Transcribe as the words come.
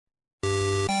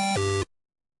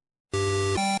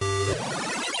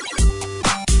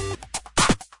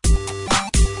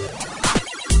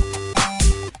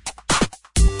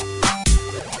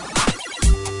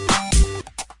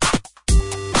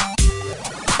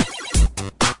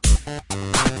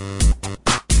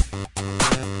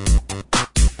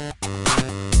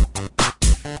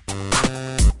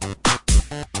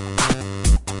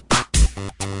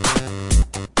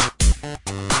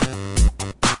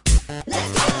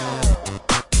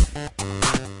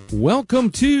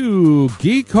Welcome to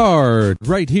Geek Hard,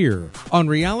 right here on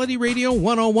Reality Radio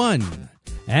 101.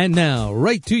 And now,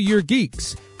 right to your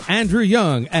geeks, Andrew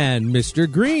Young and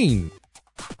Mr. Green.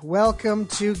 Welcome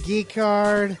to Geek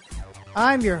Hard.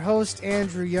 I'm your host,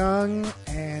 Andrew Young,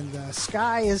 and the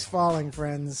sky is falling,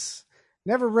 friends.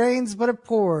 Never rains, but it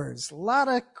pours. A lot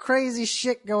of crazy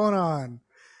shit going on.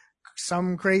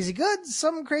 Some crazy good,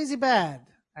 some crazy bad.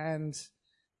 And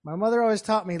my mother always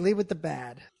taught me, lead with the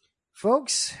bad.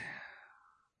 Folks,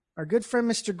 our good friend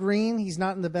Mr. Green, he's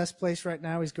not in the best place right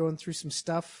now. He's going through some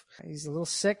stuff. He's a little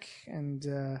sick. And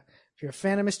if you're a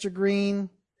fan of Mr. Green,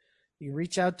 you can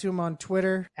reach out to him on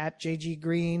Twitter,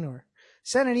 @JGGreen, or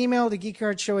send an email to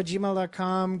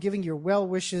geekhardshow@gmail.com, giving your well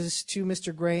wishes to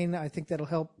Mr. Green. I think that'll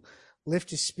help lift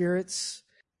his spirits.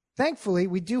 Thankfully,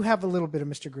 we do have a little bit of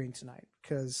Mr. Green tonight,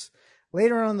 because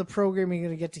later on in the program, you're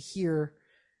going to get to hear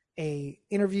an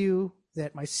interview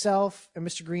that myself and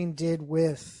Mr. Green did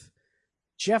with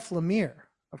Jeff Lemire,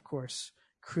 of course,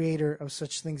 creator of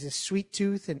such things as Sweet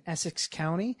Tooth and Essex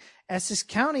County. Essex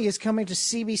County is coming to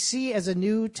CBC as a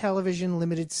new television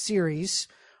limited series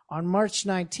on March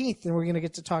 19th, and we're going to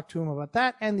get to talk to him about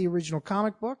that and the original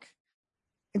comic book.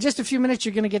 In just a few minutes,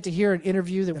 you're going to get to hear an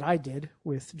interview that I did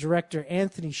with director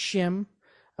Anthony Shim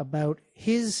about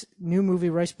his new movie,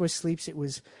 Rice Boy Sleeps. It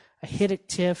was a hit at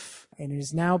TIFF and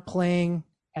is now playing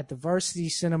at the Varsity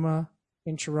Cinema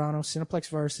in Toronto, Cineplex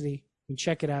Varsity. You can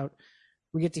check it out.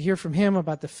 We get to hear from him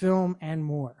about the film and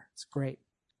more. It's great.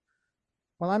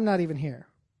 Well, I'm not even here.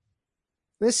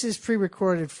 This is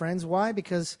pre-recorded, friends. Why?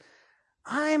 Because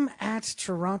I'm at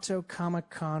Toronto Comic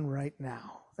Con right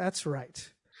now. That's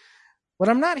right. But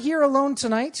I'm not here alone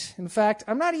tonight. In fact,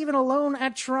 I'm not even alone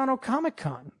at Toronto Comic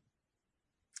Con.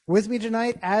 With me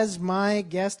tonight as my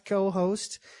guest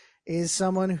co-host is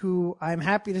someone who I'm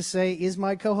happy to say is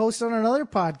my co-host on another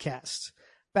podcast,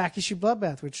 Back Issue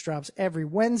Bloodbath, which drops every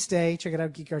Wednesday. Check it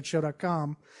out,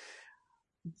 geekhardshow.com.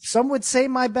 Some would say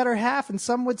my better half, and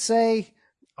some would say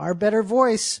our better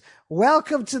voice.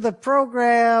 Welcome to the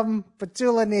program,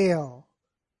 Petula Neal.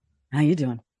 How you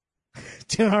doing?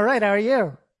 Doing all right. How are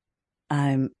you?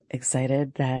 I'm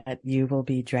excited that you will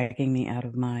be dragging me out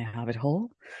of my hobbit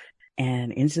hole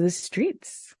and into the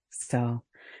streets. So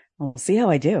we'll see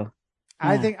how I do.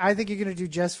 I think you're going to do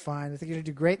just fine. I think you're going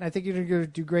to do great. And I think you're going to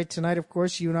do great tonight. Of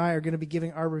course, you and I are going to be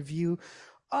giving our review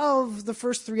of the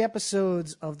first 3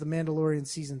 episodes of The Mandalorian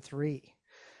Season 3.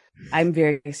 I'm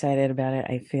very excited about it.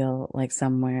 I feel like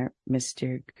somewhere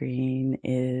Mr. Green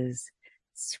is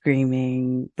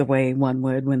screaming the way one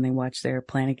would when they watch their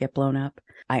planet get blown up.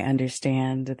 I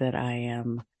understand that I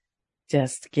am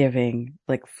just giving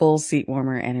like full seat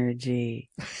warmer energy,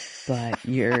 but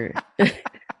you're...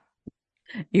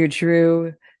 Your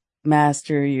true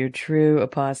master, your true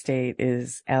apostate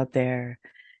is out there,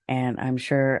 and I'm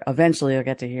sure eventually you'll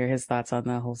get to hear his thoughts on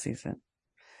the whole season.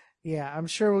 Yeah, I'm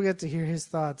sure we'll get to hear his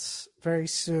thoughts very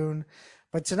soon.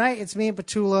 But tonight it's me and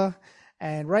Petula,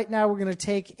 and right now we're going to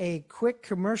take a quick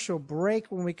commercial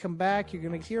break. When we come back, you're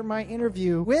going to hear my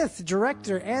interview with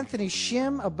director Anthony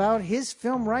Shim about his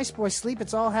film Rice Boy Sleep.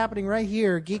 It's all happening right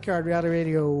here, Geek Hard Reality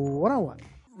Radio 101.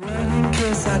 Running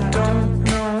 'cause I don't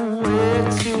know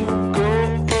where to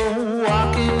go.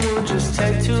 Walking will just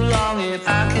take too long if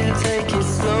I can take it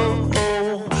slow.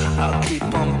 I'll keep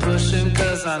on pushing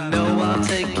 'cause I know I'll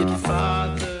take it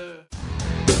farther.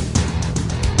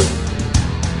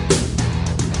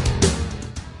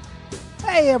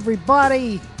 Hey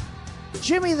everybody,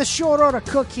 Jimmy the Short Order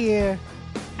Cook here,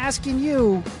 asking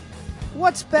you,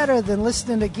 what's better than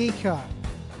listening to Geek Hard?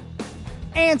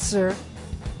 Answer: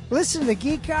 listen to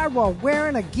Geek Hard while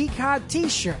wearing a Geek Hard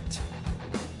t-shirt.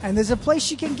 And there's a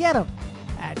place you can get them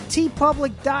at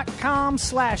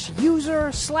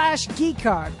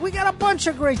tpublic.com/user/geekhard. We got a bunch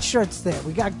of great shirts there.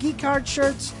 We got Geek Hard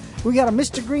shirts. We got a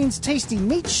Mr. Green's Tasty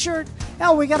Meat shirt.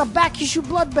 Hell, we got a Back Issue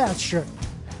Bloodbath shirt.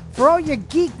 For all your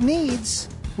geek needs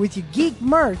with your geek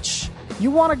merch, you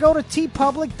want to go to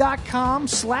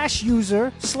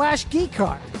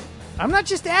tpublic.com/user/geekhard. I'm not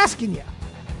just asking you.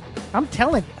 I'm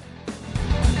telling you.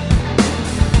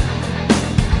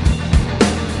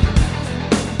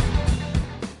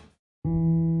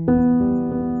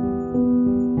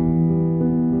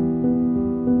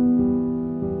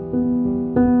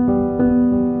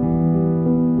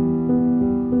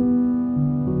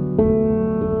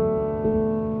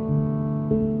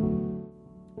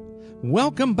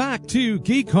 Welcome back to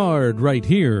Geek Hard right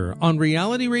here on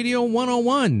Reality Radio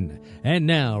 101. And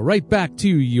now, right back to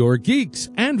your geeks,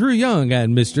 Andrew Young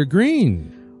and Mr.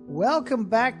 Green. Welcome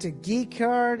back to Geek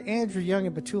Hard. Andrew Young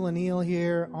and Petula Neal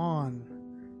here on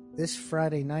this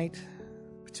Friday night.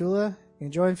 Petula, you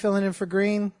enjoying filling in for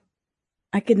Green?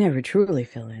 I could never truly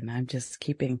fill in. I'm just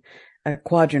keeping a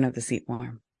quadrant of the seat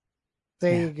warm.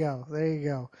 There you go. There you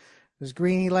go. There's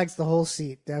Green. He likes the whole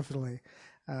seat, definitely.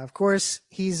 Of course,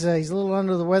 he's a little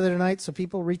under the weather tonight, so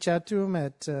people reach out to him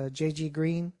at JG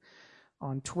Green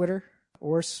on Twitter,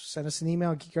 or send us an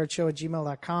email,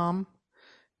 geekartshow@gmail.com,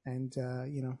 and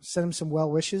send him some well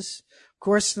wishes. Of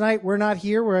course, tonight we're not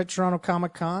here. We're at Toronto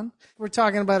Comic Con. We're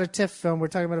talking about a TIFF film. We're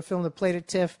talking about a film that played at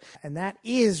TIFF, and that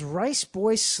is Rice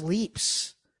Boy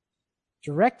Sleeps,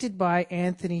 directed by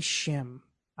Anthony Shim.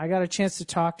 I got a chance to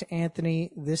talk to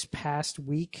Anthony this past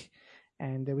week,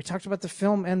 and we talked about the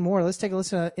film and more. Let's take a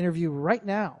listen to that interview right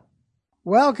now.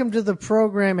 Welcome to the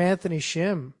program, Anthony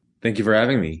Shim. Thank you for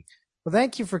having me. Well,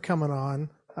 thank you for coming on.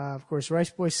 Of course,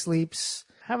 Rice Boy Sleeps,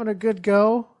 having a good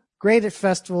go, great at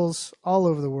festivals all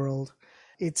over the world.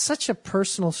 It's such a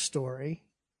personal story,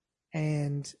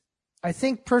 and I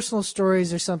think personal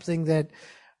stories are something that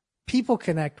people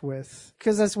connect with,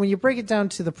 because that's when you break it down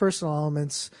to the personal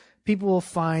elements, people will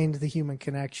find the human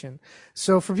connection.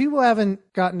 So for people who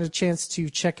haven't gotten a chance to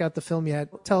check out the film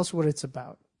yet, tell us what it's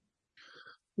about.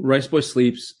 Rice Boy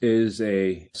Sleeps is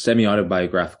a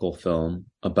semi-autobiographical film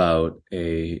about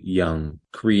a young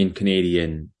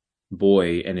Korean-Canadian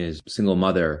boy and his single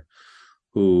mother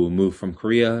who moved from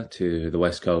Korea to the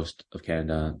west coast of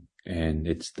Canada. And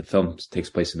the film takes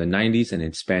place in the 90s, and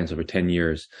it spans over 10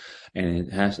 years. And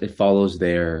it follows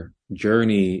their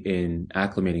journey in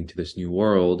acclimating to this new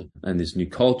world and this new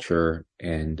culture.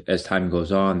 And as time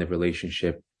goes on, the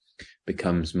relationship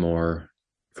becomes more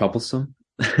troublesome.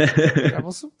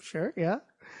 Troublesome, sure, yeah.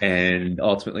 And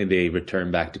ultimately, they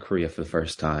return back to Korea for the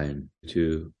first time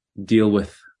to deal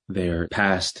with their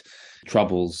past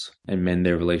troubles and mend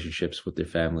their relationships with their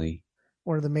family.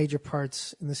 One of the major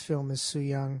parts in this film is Soo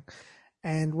Young.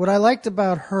 And what I liked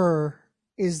about her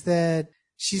is that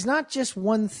she's not just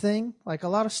one thing. Like a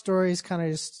lot of stories kind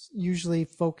of just usually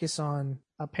focus on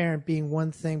a parent being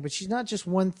one thing, but she's not just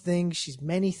one thing. She's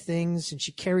many things, and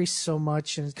she carries so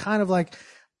much. And it's kind of like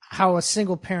how a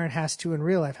single parent has to in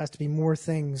real life, has to be more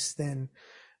things than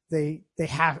they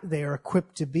are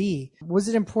equipped to be. Was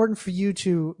it important for you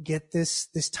to get this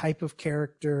type of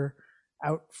character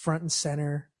out front and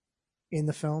center in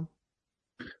the film?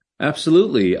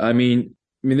 Absolutely. I mean,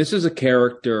 this is a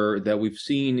character that we've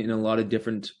seen in a lot of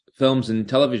different films and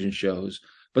television shows,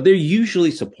 but they're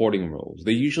usually supporting roles.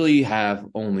 They usually have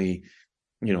only,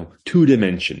 two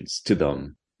dimensions to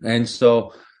them. And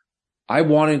so I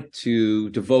wanted to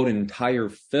devote an entire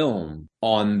film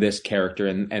on this character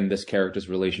and this character's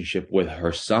relationship with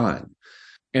her son.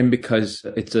 And because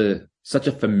it's such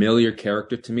a familiar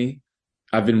character to me,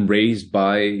 I've been raised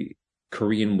by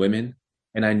Korean women,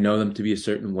 and I know them to be a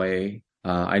certain way.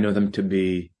 I know them to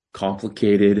be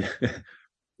complicated,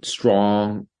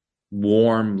 strong,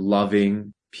 warm,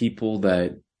 loving people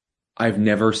that I've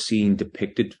never seen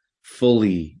depicted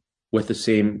fully with the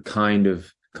same kind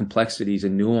of complexities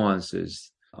and nuances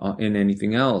in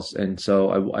anything else. And so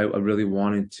I really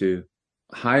wanted to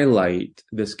highlight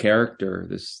this character,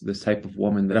 this type of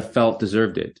woman that I felt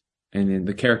deserved it. And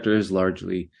the character is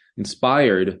largely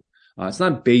inspired. It's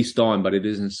not based on, but it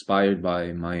is inspired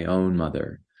by my own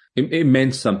mother. It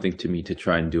meant something to me to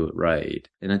try and do it right.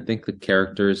 And I think the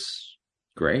character's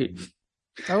great.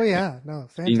 Oh, yeah. No,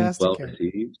 fantastic. Well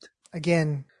received.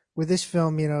 Again, with this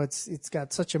film, it's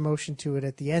got such emotion to it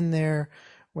at the end there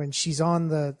when she's on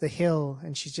the hill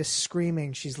and she's just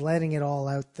screaming. She's letting it all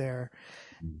out there.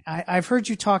 I've heard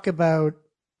you talk about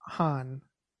Han.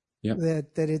 Yep.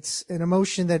 That it's an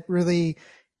emotion that really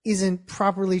isn't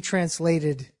properly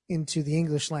translated into the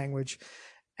English language.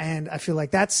 And I feel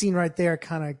like that scene right there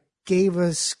kind of gave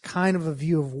us kind of a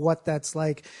view of what that's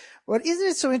like. But isn't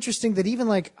it so interesting that even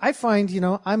like I find,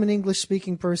 I'm an English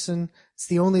speaking person. It's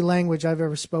the only language I've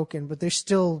ever spoken, but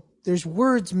there's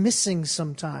words missing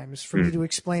sometimes for me to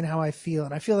explain how I feel.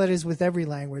 And I feel that is with every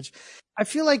language. I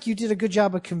feel like you did a good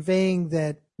job of conveying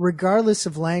that regardless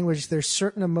of language, there's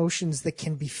certain emotions that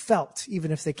can be felt,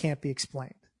 even if they can't be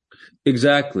explained.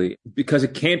 Exactly. Because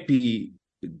it can't be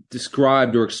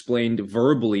described or explained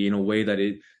verbally in a way that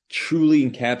it truly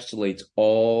encapsulates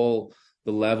all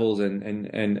the levels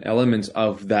and elements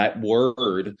of that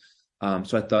word.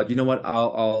 So I thought, you know what,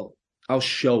 I'll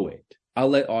show it. I'll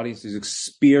let audiences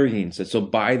experience it. So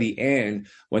by the end,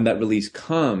 when that release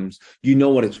comes, you know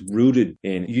what it's rooted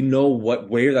in. You know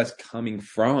where that's coming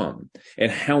from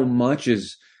and how much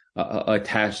is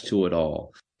attached to it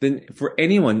all. Then for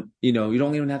anyone, you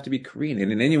don't even have to be Korean.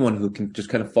 And anyone who can just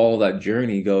kind of follow that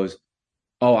journey goes,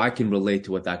 oh, I can relate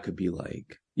to what that could be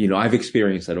like. I've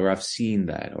experienced that, or I've seen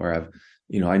that, or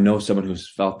I know someone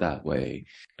who's felt that way.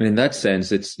 And in that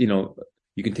sense, it's,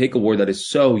 you can take a word that is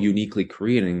so uniquely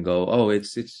Korean and go, oh,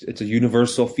 it's a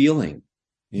universal feeling.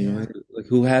 You know, like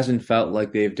who hasn't felt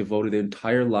like they've devoted their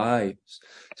entire lives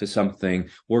to something,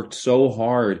 worked so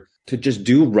hard to just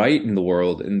do right in the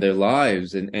world in their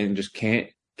lives and just can't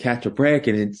catch a break.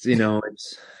 And it's, you know,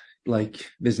 it's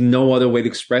like there's no other way to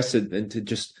express it than to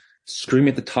just scream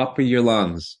at the top of your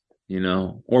lungs, you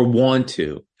know, or want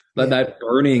to. That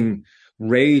burning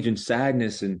rage and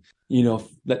sadness and, you know,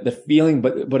 that the feeling,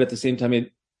 but at the same time,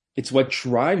 it's what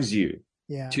drives you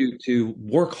to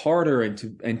work harder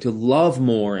and to love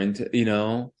more and to, you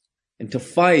know, and to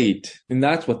fight. And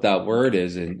that's what that word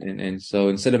is. And so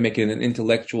instead of making an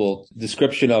intellectual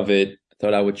description of it, I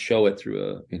thought I would show it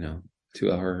through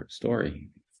to her story.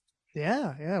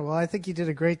 Yeah. Well, I think you did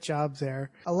a great job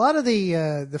there. A lot of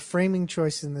the framing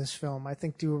choices in this film, I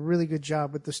think, do a really good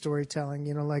job with the storytelling.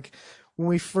 You know, like when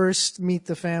we first meet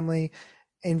the family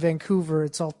in Vancouver,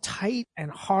 it's all tight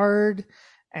and hard,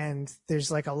 and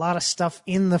there's like a lot of stuff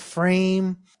in the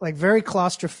frame, like very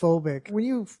claustrophobic. When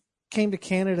you came to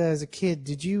Canada as a kid,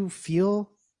 did you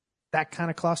feel that kind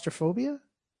of claustrophobia?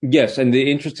 Yes, and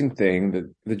the interesting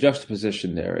thing, the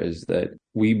juxtaposition there is that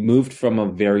we moved from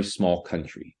a very small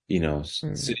country. You know,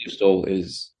 City of Seoul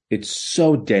it's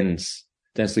so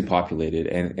densely populated,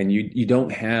 and you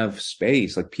don't have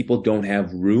space. Like people don't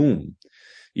have room.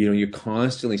 You know, you're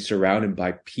constantly surrounded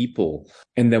by people.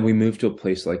 And then we moved to a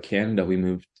place like Canada. We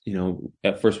moved, you know,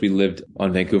 at first we lived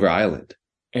on Vancouver Island,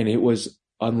 and it was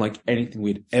unlike anything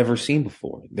we'd ever seen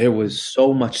before. There was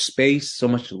so much space, so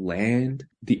much land,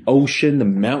 the ocean, the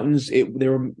mountains,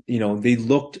 they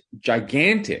looked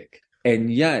gigantic.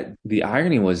 And yet the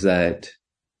irony was that,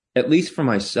 at least for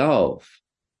myself,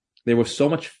 there was so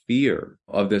much fear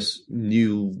of this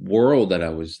new world that I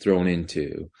was thrown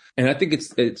into. And I think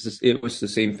it was the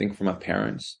same thing for my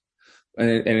parents. And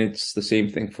it's the same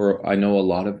thing for, I know, a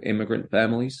lot of immigrant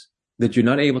families, that you're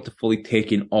not able to fully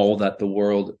take in all that the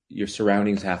world, your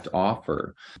surroundings have to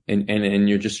offer. And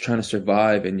you're just trying to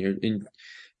survive, and you're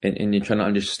trying to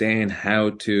understand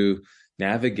how to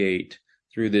navigate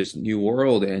through this new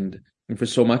world. And for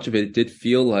so much of it, it did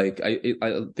feel like,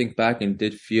 I think back, and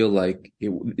did feel like,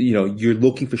 you're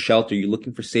looking for shelter, you're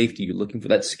looking for safety, you're looking for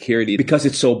that security, because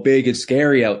it's so big and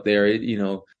scary out there,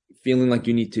 feeling like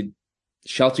you need to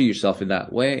shelter yourself in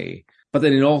that way. But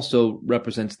then it also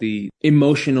represents the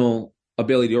emotional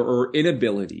ability or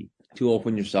inability to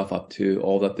open yourself up to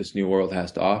all that this new world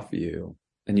has to offer you.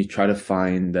 And you try to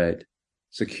find that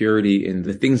security in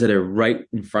the things that are right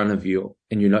in front of you,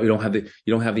 and you don't have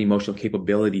the emotional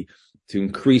capability to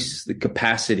increase the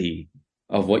capacity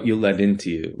of what you let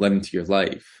into your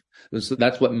life. So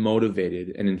that's what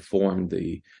motivated and informed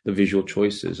the visual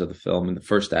choices of the film in the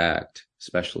first act,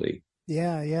 especially.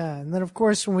 Yeah. And then, of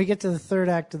course, when we get to the third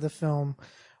act of the film,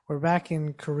 we're back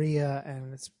in Korea,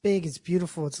 and it's big, it's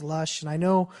beautiful, it's lush. And I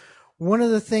know one of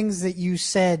the things that you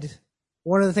said,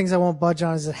 one of the things I won't budge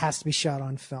on, is it has to be shot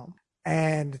on film.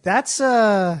 And that's,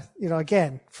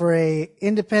 again, for a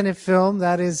independent film,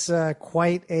 that is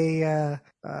quite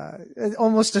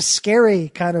almost a scary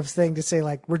kind of thing to say,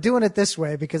 like, we're doing it this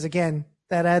way, because, again,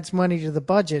 that adds money to the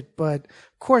budget. But,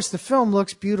 of course, the film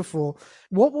looks beautiful.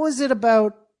 What was it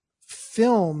about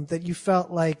film that you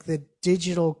felt like the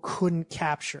digital couldn't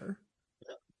capture?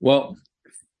 Well,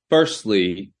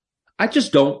 firstly, I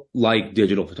just don't like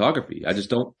digital photography. I just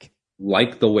don't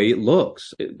like the way it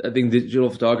looks. I think digital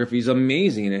photography is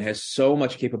amazing, and it has so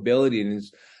much capability, and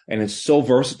it's so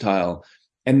versatile.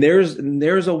 And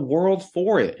there's a world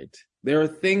for it. There are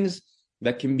things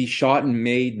that can be shot and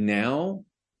made now,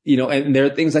 and there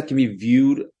are things that can be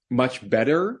viewed much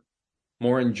better,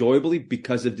 more enjoyably,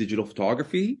 because of digital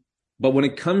photography. But when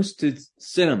it comes to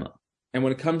cinema, and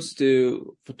when it comes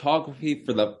to photography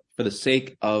for the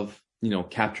sake of,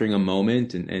 capturing a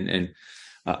moment and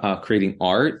creating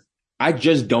art, I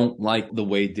just don't like the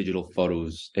way digital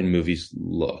photos and movies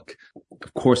look.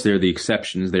 Of course, there are the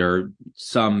exceptions. There are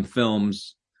some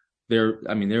films. There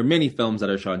are many films that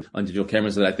are shot on digital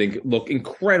cameras that I think look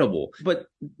incredible. But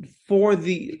for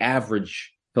the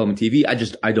average film and TV,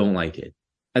 I don't like it.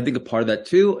 I think a part of that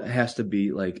too has to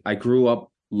be, like, I grew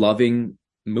up loving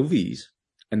movies,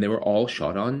 and they were all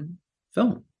shot on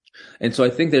film. And so I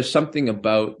think there's something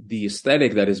about the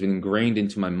aesthetic that has been ingrained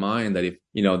into my mind that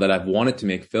that I've wanted to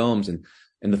make films, and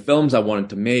the films I wanted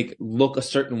to make look a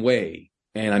certain way.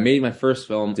 And I made my first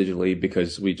film digitally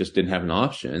because we just didn't have an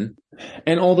option.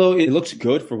 And although it looks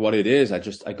good for what it is, I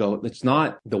go, it's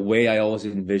not the way I always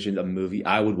envisioned a movie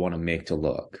I would want to make to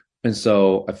look. And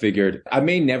so I figured I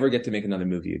may never get to make another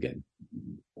movie again.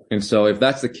 And so if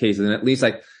that's the case, then at least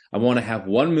I want to have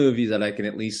one movie that I can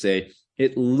at least say,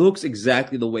 it looks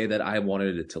exactly the way that I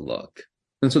wanted it to look.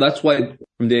 And so that's why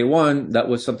from day one, that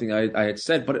was something I had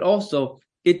said, but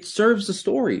it serves the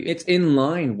story. It's in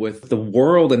line with the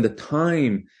world and the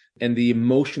time and the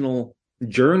emotional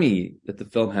journey that the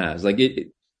film has. Like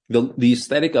the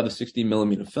aesthetic of a 16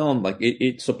 millimeter film, like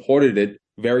it supported it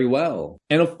very well.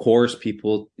 And of course,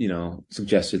 people,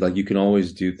 suggested like you can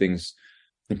always do things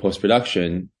in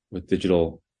post-production with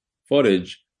digital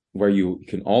footage where you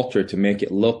can alter to make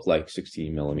it look like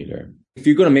 16 millimeter. If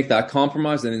you're going to make that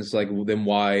compromise, then it's like, well, then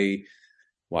why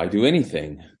do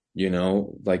anything?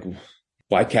 Like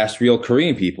why cast real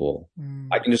Korean people?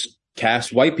 I can just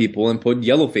cast white people and put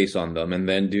yellow face on them and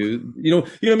then do, you know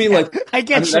what I mean? Like, I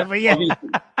get you, but yeah.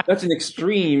 That's an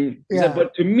extreme. Yeah.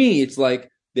 But to me, it's like,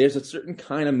 there's a certain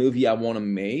kind of movie I want to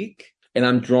make, and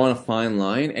I'm drawing a fine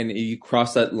line, and you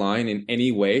cross that line in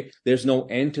any way, there's no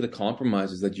end to the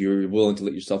compromises that you're willing to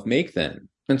let yourself make then.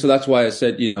 And so that's why I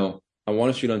said, I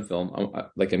want to shoot on film.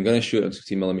 I'm going to shoot on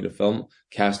 16 millimeter film,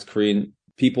 cast Korean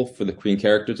people for the Korean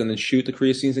characters, and then shoot the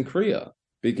Korea scenes in Korea.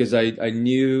 Because I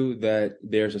knew that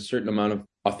there's a certain amount of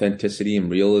authenticity and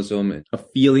realism and a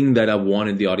feeling that I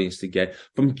wanted the audience to get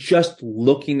from just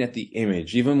looking at the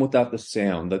image, even without the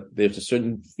sound, that there's a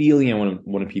certain feeling I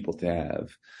wanted people to have.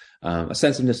 A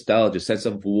sense of nostalgia, a sense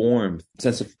of warmth, a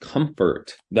sense of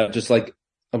comfort that just like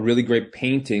a really great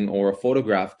painting or a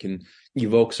photograph can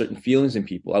evoke certain feelings in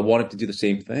people. I wanted to do the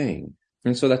same thing.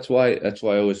 And so that's why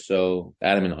I was so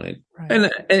adamant on it. Right.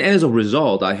 And as a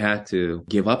result, I had to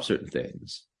give up certain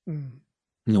things.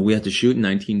 We had to shoot in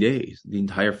 19 days, the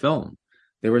entire film.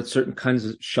 There were certain kinds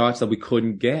of shots that we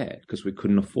couldn't get because we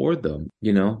couldn't afford them,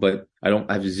 but I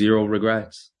have zero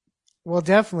regrets. Well,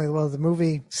 definitely. Well, the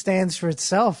movie stands for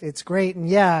itself. It's great. And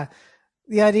yeah,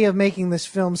 the idea of making this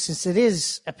film, since it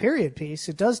is a period piece,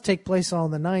 it does take place all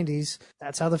in the 90s.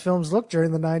 That's how the films looked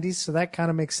during the 90s. So that kind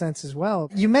of makes sense as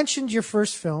well. You mentioned your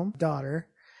first film, Daughter,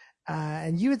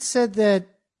 and you had said that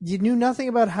you knew nothing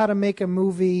about how to make a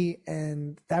movie.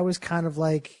 And that was kind of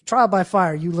like trial by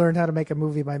fire. You learned how to make a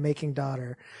movie by making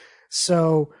Daughter.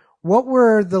 So what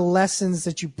were the lessons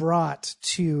that you brought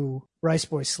to Rice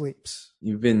Boy Sleeps?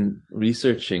 You've been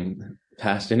researching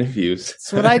past interviews.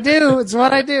 It's what I do. It's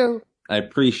what I do. I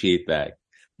appreciate that.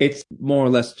 It's more or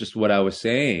less just what I was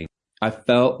saying. I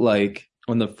felt like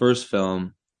on the first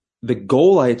film, the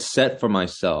goal I had set for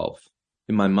myself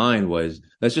in my mind was,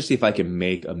 let's just see if I can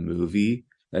make a movie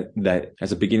that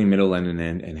has a beginning, middle, and an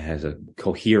end and has a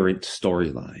coherent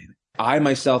storyline. I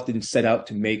myself didn't set out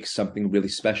to make something really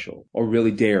special or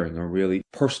really daring or really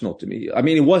personal to me. I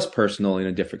mean, it was personal in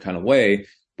a different kind of way,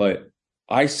 but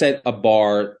I set a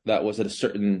bar that was at a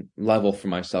certain level for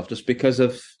myself just because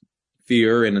of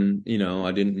fear. And,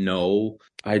 I didn't know.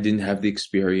 I didn't have the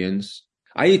experience.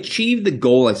 I achieved the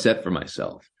goal I set for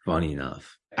myself, funny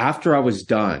enough. After I was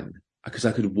done, because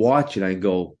I could watch it, I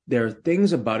go, there are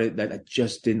things about it that I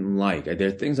just didn't like. There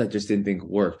are things I just didn't think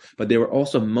worked. But there were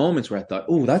also moments where I thought,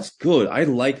 oh, that's good. I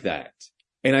like that.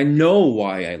 And I know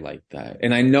why I like that.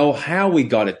 And I know how we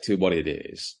got it to what it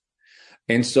is.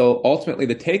 And so ultimately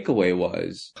the takeaway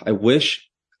was, I wish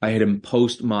I had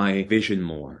imposed my vision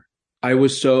more. I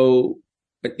was so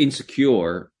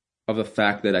insecure of the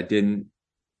fact that I didn't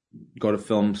go to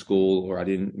film school or I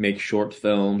didn't make short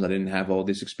films. I didn't have all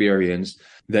this experience,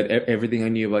 that everything I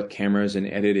knew about cameras and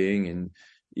editing and,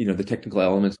 the technical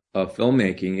elements of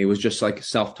filmmaking, it was just like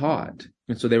self-taught.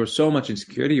 And so there was so much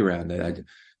insecurity around that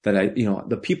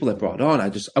the people I brought on,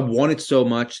 I wanted so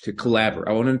much to collaborate.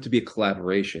 I wanted it to be a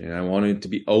collaboration and I wanted it to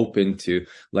be open to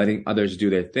letting others do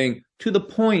their thing, to the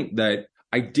point that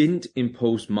I didn't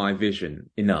impose my vision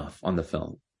enough on the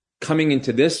film. Coming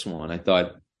into this one, I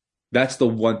thought, that's the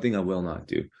one thing I will not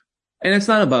do. And it's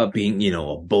not about being,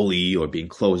 a bully or being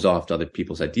closed off to other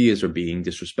people's ideas or being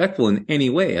disrespectful in any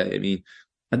way. I mean,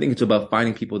 I think it's about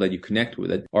finding people that you connect with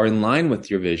that are in line with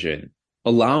your vision,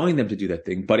 allowing them to do that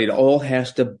thing. But it all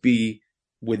has to be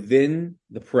within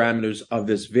the parameters of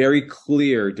this very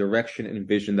clear direction and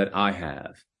vision that I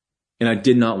have. And I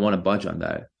did not want to budge on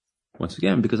that. Once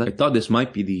again, because I thought this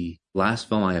might be the last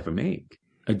film I ever make.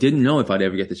 I didn't know if I'd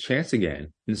ever get this chance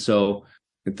again. And so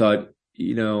I thought,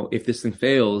 if this thing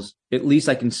fails, at least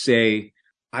I can say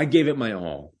I gave it my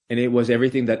all and it was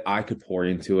everything that I could pour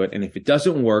into it. And if it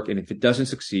doesn't work and if it doesn't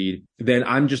succeed, then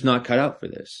I'm just not cut out for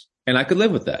this. And I could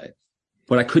live with that.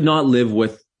 But I could not live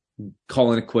with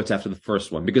calling it quits after the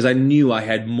first one because I knew I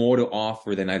had more to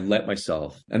offer than I'd let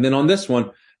myself. And then on this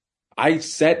one, I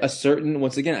set a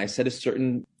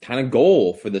certain kind of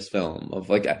goal for this film of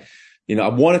like, I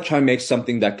want to try and make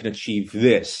something that can achieve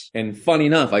this. And funny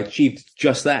enough, I achieved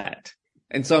just that.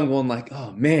 And so I'm going like,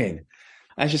 oh man,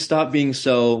 I should stop being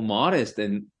so modest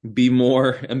and be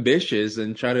more ambitious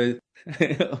and try to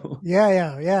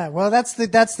Yeah. Well, that's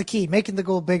the key. Making the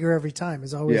goal bigger every time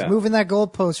is always Yeah. moving that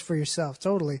goalpost for yourself.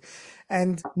 Totally.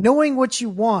 And knowing what you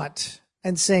want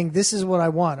and saying, this is what I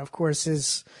want, of course,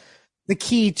 is the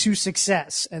key to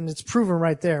success. And it's proven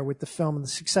right there with the film and the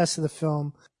success of the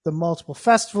film, the multiple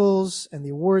festivals and the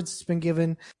awards it's been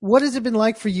given. What has it been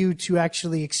like for you to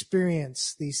actually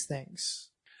experience these things?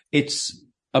 It's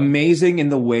amazing in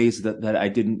the ways that I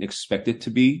didn't expect it to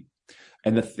be.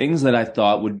 And the things that I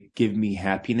thought would give me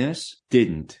happiness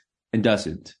didn't and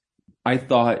doesn't. I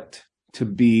thought to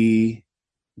be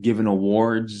given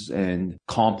awards and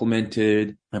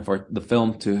complimented and for the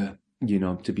film to,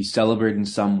 to be celebrated in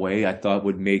some way, I thought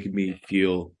would make me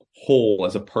feel whole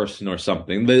as a person or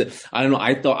something. But I don't know.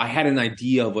 I thought I had an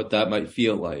idea of what that might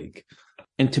feel like.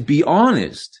 And to be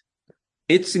honest,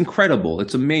 it's incredible.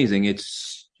 It's amazing.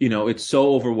 It's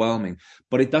so overwhelming,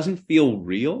 but it doesn't feel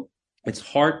real. It's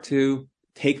hard to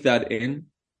take that in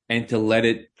and to let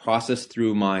it process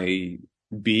through my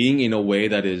being in a way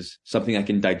that is something I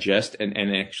can digest and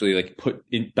actually like put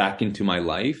back into my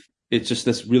life. It's just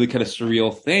this really kind of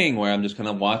surreal thing where I'm just kind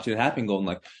of watching it happen, going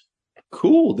like,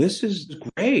 cool, this is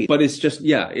great. But it's just,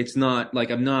 it's not like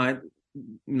I'm not,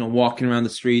 walking around the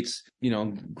streets,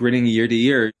 grinning year to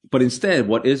year. But instead,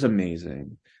 what is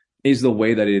amazing is the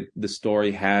way that the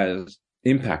story has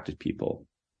impacted people,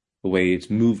 the way it's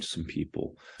moved some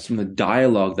people, some of the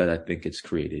dialogue that I think it's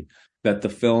created, that the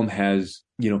film has,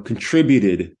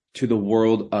 contributed to the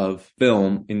world of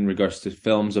film in regards to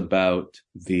films about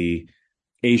the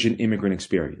Asian immigrant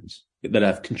experience, that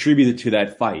have contributed to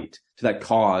that fight, to that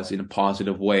cause in a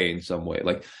positive way, in some way.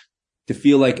 Like to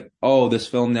feel like, oh, this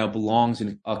film now belongs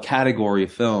in a category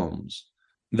of films.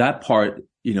 That part,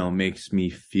 makes me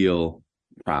feel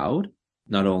proud,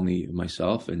 not only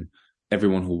myself and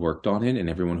everyone who worked on it and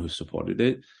everyone who supported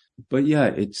it. But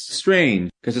it's strange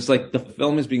because it's like the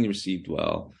film is being received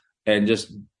well, and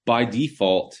just by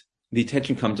default, the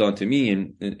attention comes on to me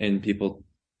and people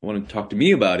want to talk to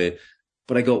me about it.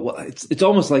 But I go, well, it's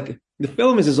almost like the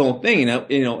film is its own thing,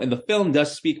 and the film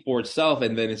does speak for itself.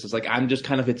 And then it's just like, I'm just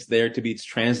kind of, it's there to be its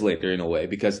translator in a way,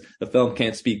 because the film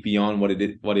can't speak beyond what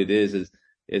it is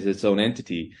its own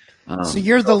entity. So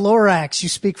you're the Lorax, you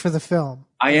speak for the film.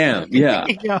 I am. Yeah. There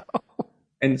you go.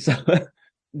 And so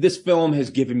this film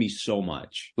has given me so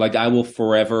much. Like I will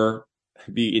forever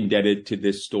be indebted to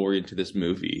this story and to this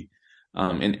movie,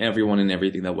 and everyone and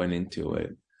everything that went into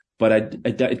it. But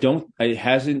it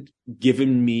hasn't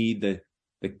given me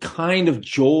the kind of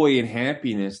joy and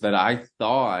happiness that I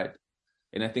thought,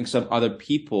 and I think some other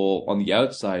people on the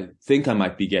outside think I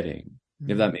might be getting,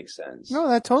 if that makes sense. No,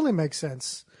 that totally makes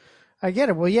sense. I get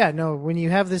it. Well, when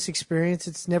you have this experience,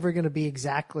 it's never going to be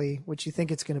exactly what you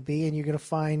think it's going to be, and you're going to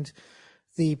find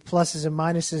the pluses and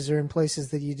minuses are in places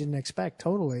that you didn't expect.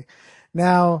 Totally.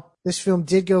 Now, this film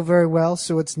did go very well,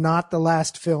 so it's not the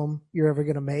last film you're ever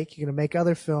going to make. You're going to make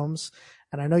other films,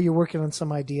 and I know you're working on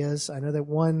some ideas. I know that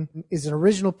one is an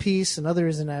original piece, another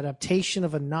is an adaptation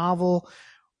of a novel.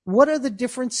 What are the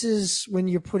differences when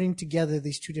you're putting together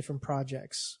these two different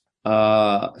projects?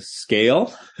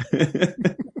 Scale.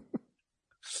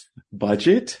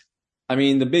 Budget. I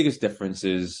mean, the biggest difference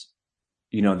is,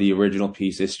 the original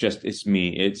piece. It's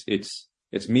me.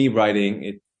 It's me writing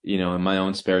it, in my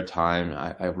own spare time.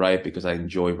 I write because I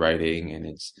enjoy writing, and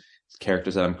it's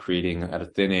characters that I'm creating out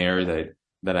of thin air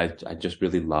that I just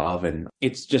really love. And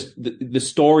it's just the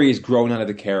story is grown out of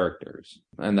the characters.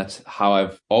 And that's how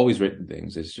I've always written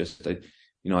things. It's just,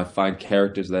 I find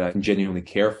characters that I genuinely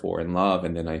care for and love.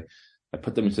 And then I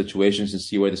put them in situations and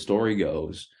see where the story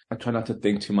goes. I try not to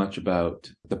think too much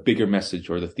about the bigger message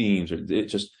or the themes, or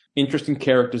it's just interesting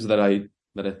characters that I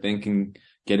think can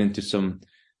get into some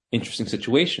interesting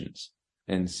situations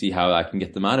and see how I can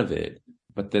get them out of it.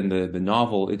 But then the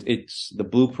novel, it's the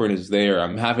blueprint is there.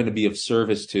 I'm having to be of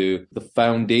service to the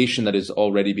foundation that has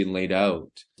already been laid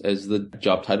out. As the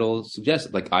job title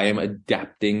suggests, like I am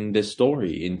adapting this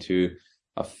story into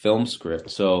a film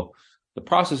script. So the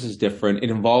process is different. It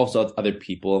involves other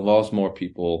people, involves more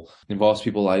people, involves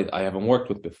people I haven't worked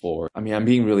with before. I mean, I'm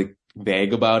being really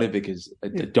vague about it because I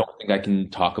don't think I can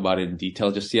talk about it in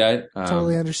detail just yet.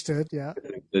 Totally understood. Yeah.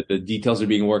 The details are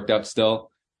being worked out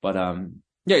still, but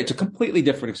it's a completely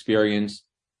different experience.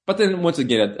 But then once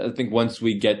again, I think once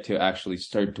we get to actually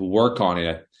start to work on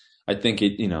it, I think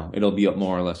it'll be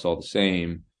more or less all the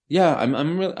same. Yeah,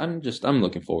 I'm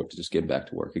looking forward to just getting back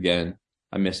to work again.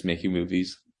 I miss making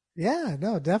movies. Yeah,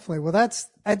 no, definitely. Well,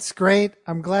 that's great.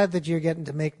 I'm glad that you're getting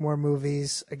to make more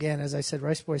movies. Again, as I said,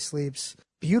 Rice Boy Sleeps,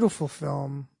 beautiful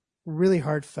film, really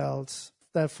heartfelt.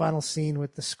 That final scene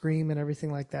with the scream and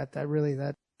everything like that, that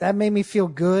that made me feel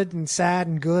good and sad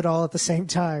and good all at the same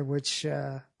time, which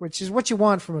is what you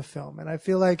want from a film. And I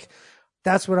feel like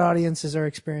that's what audiences are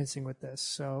experiencing with this.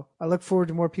 So I look forward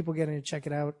to more people getting to check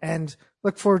it out, and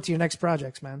look forward to your next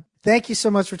projects, man. Thank you so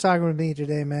much for talking with me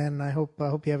today, man. And I hope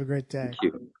you have a great day. Thank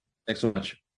you. Thanks so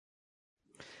much.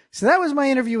 So that was my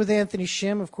interview with Anthony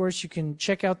Shim. Of course, you can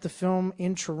check out the film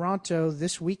in Toronto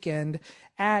this weekend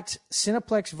at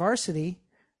Cineplex Varsity.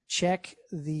 Check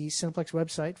the Cineplex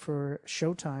website for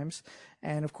showtimes.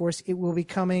 And, of course, it will be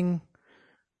coming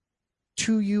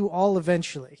to you all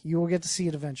eventually. You will get to see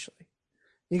it eventually.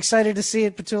 You excited to see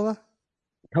it, Petula?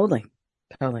 Totally.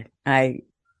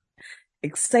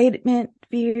 Excitement,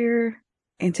 fear,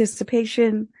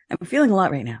 anticipation. I'm feeling a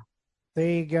lot right now. There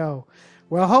you go.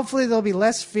 Well, hopefully there'll be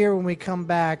less fear when we come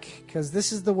back, because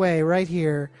this is the way right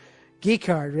here. Geek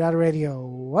Card, Reality Radio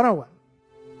 101.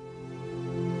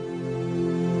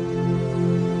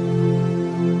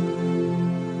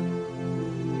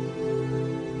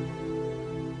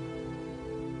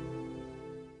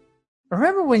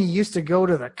 Remember when you used to go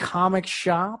to the comic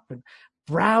shop and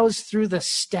browse through the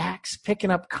stacks,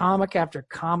 picking up comic after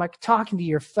comic, talking to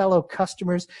your fellow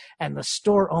customers and the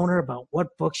store owner about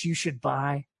what books you should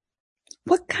buy?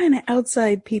 What kind of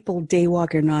outside people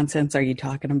daywalker nonsense are you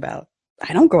talking about?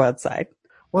 I don't go outside.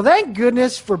 Well, thank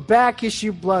goodness for Back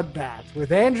Issue Bloodbath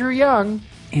with Andrew Young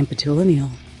And Petula Neal.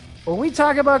 where we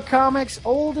talk about comics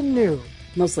old and new,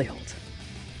 Mostly old.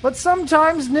 but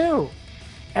sometimes new.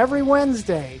 Every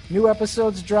Wednesday, new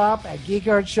episodes drop at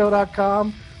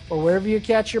geekartshow.com or wherever you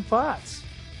catch your pods.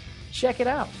 Check it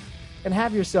out and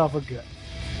have yourself a good.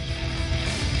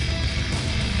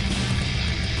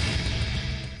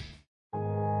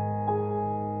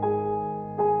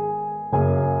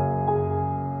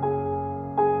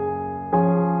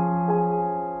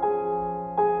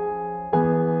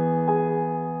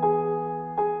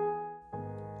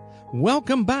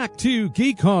 Welcome back to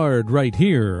Geek Hard right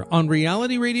here on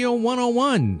Reality Radio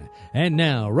 101. And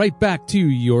now, right back to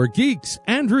your geeks,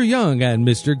 Andrew Young and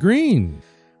Mr. Green.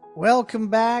 Welcome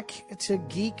back to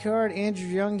Geek Card. Andrew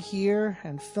Young here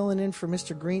and filling in for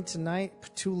Mr. Green tonight,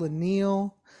 Petula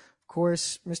Neal. Of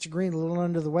course, Mr. Green a little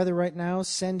under the weather right now.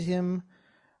 Send him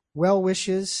well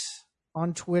wishes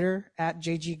on Twitter at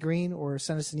JGGreen or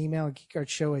send us an email at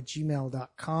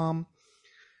geekcardshow@gmail.com.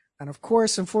 And of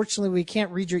course, unfortunately, we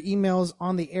can't read your emails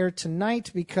on the air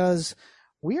tonight because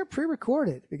we are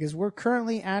pre-recorded, because we're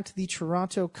currently at the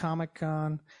Toronto Comic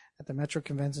Con at the Metro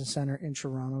Convention Center in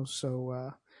Toronto.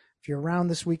 So if you're around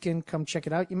this weekend, come check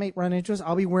it out. You might run into us.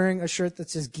 I'll be wearing a shirt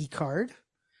that says Geek Card.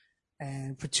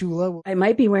 And Petula. I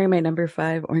might be wearing my number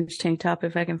 5 orange tank top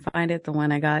if I can find it. The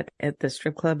one I got at the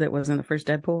strip club that was in the first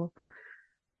Deadpool.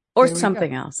 Or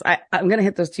something else. I'm going to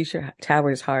hit those t-shirt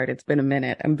towers hard. It's been a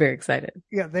minute. I'm very excited.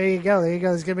 Yeah, there you go. There you go.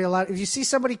 There's going to be a lot. If you see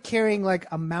somebody carrying like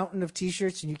a mountain of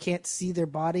t-shirts and you can't see their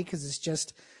body because it's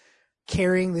just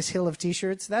carrying this hill of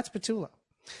t-shirts, that's Petula.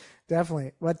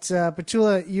 Definitely. But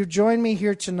Petula, you joined me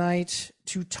here tonight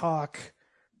to talk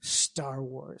Star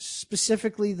Wars,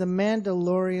 specifically The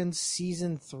Mandalorian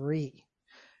Season 3.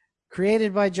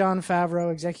 Created by Jon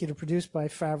Favreau, executive produced by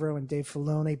Favreau and Dave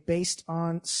Filoni, based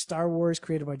on Star Wars,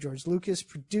 created by George Lucas,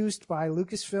 produced by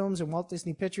Lucasfilms and Walt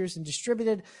Disney Pictures, and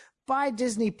distributed by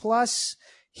Disney Plus.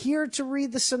 Here to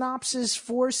read the synopsis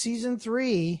for Season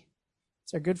 3,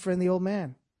 it's our good friend, the old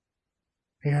man.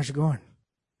 Hey, how's it going?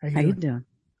 How you doing?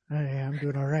 Oh, yeah, I'm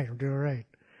doing all right.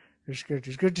 It's good.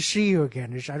 It's good to see you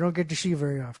again. I don't get to see you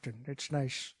very often. It's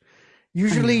nice.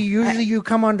 Usually you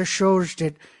come on the shows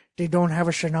that they don't have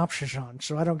a synopsis on,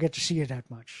 so I don't get to see you that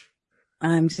much.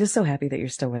 I'm just so happy that you're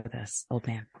still with us, old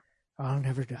man. I'll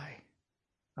never die.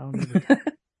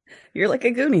 You're like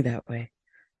a Goonie that way.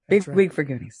 Big right. week for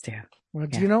Goonies too. Well,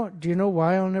 Yeah. do you know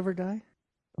why I'll never die?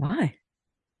 Why?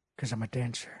 Because I'm a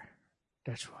dancer.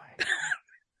 That's why.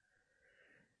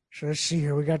 So let's see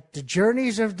here. We got the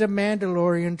journeys of the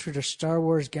Mandalorian through the Star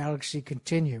Wars galaxy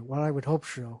continue. Well, I would hope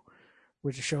so,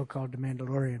 with a show called The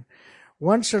Mandalorian.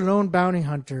 Once a lone bounty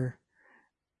hunter,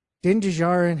 Din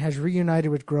Djarin has reunited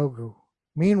with Grogu.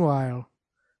 Meanwhile,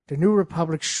 the New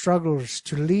Republic struggles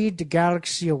to lead the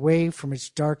galaxy away from its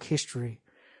dark history.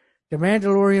 The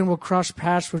Mandalorian will cross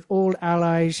paths with old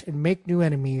allies and make new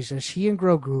enemies as he and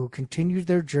Grogu continue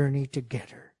their journey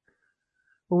together.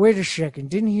 But wait a second,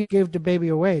 didn't he give the baby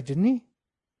away, didn't he?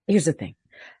 Here's the thing.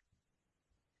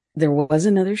 There was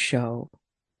another show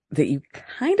that you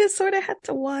kind of sort of had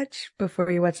to watch before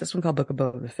you watch this one called Book of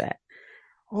Boba Fett.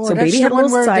 Oh, So that's Baby the had a one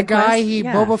little where the side guy, quest.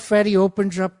 Yeah. Boba Fett, he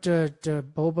opens up the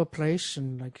Boba place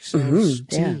and like sells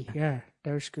tea. Yeah,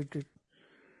 that was good.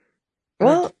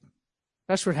 Well,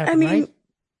 that's what happened, right?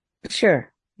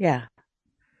 sure. Yeah.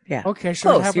 Yeah. Okay,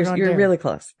 so Close. have it on You're there. really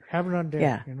close. Have it on there.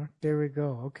 Yeah. There we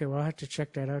go. Okay, well, I'll have to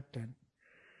check that out then.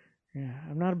 Yeah,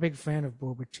 I'm not a big fan of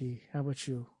boba tea. How about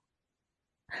you?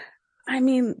 I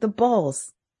mean, the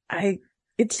balls.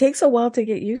 It takes a while to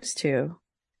get used to,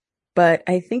 but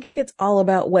I think it's all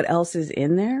about what else is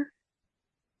in there.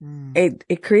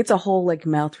 It creates a whole like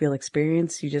mouthfeel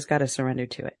experience. You just got to surrender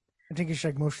to it. I think it's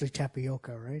like mostly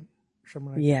tapioca, right?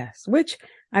 Something like Yes, which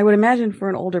I would imagine for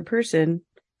an older person,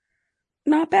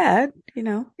 not bad.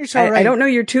 It's all right. I don't know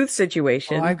your tooth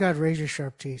situation. Oh, I've got razor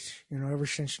sharp teeth, ever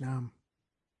since now.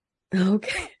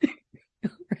 Okay.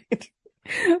 All right.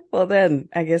 Well, then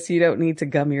I guess you don't need to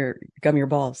gum your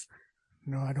balls.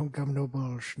 No, I don't gum no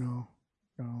balls. No.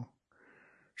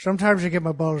 Sometimes I get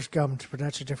my balls gummed, but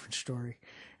that's a different story.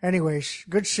 Anyways,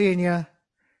 good seeing you.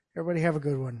 Everybody have a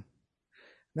good one.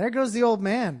 There goes the old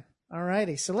man. All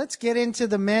righty. So let's get into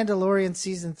The Mandalorian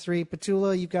Season 3.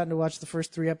 Petula, you've gotten to watch the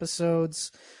first 3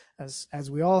 episodes,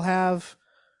 as we all have.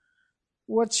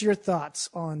 What's your thoughts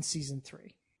on Season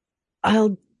 3?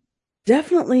 I'll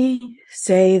definitely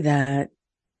say that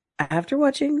after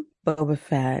watching Boba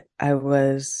Fett, I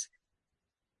was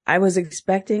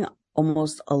expecting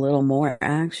almost a little more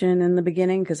action in the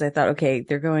beginning because I thought, okay,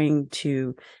 they're going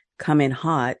to come in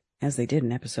hot, as they did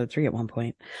in episode 3 at one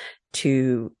point,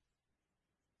 to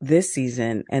this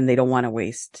season, and they don't want to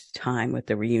waste time with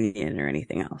the reunion or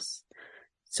anything else.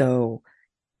 So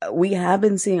we have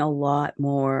been seeing a lot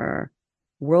more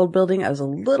world building. I was a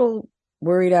little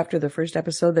worried after the first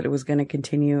episode that it was going to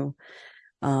continue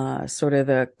sort of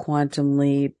the quantum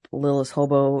leap, Lilith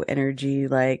Hobo energy,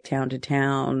 like town to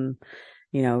town,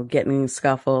 getting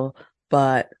scuffle.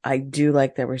 But I do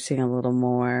like that we're seeing a little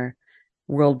more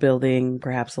world building,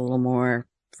 perhaps a little more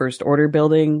first order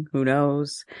building, who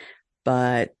knows?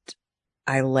 But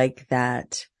I like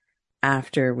that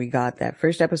after we got that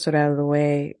first episode out of the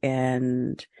way,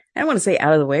 and I don't want to say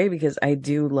out of the way because I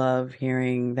do love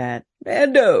hearing that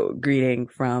Mando greeting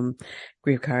from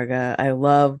Grief Karga. I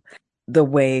love the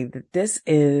way that this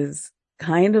is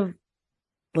kind of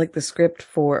like the script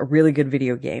for a really good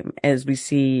video game, as we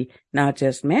see not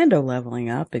just Mando leveling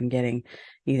up and getting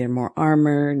either more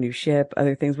armor, new ship,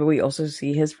 other things, but we also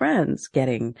see his friends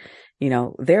getting,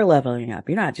 they're leveling up.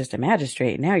 You're not just a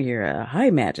magistrate. Now you're a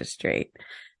high magistrate.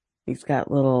 He's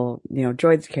got little,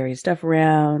 droids carry stuff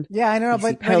around. Yeah, I know,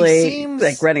 but Pele, he seems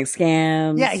like running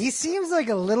scams. Yeah, he seems like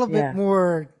a little bit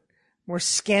more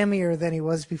scammier than he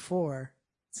was before.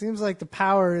 It seems like the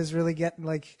power is really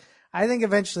getting I think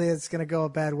eventually it's going to go a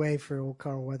bad way for old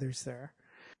Carl Weathers there.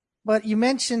 But you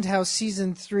mentioned how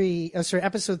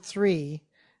episode 3,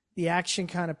 the action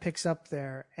kind of picks up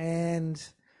there, and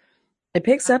it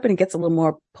picks up and it gets a little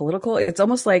more political. It's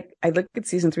almost like I look at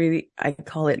season 3, I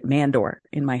call it Mandor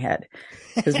in my head,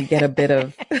 because we get a bit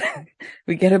of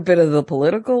the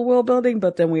political world building,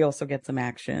 but then we also get some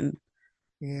action.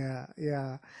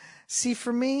 Yeah. See,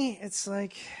 for me, it's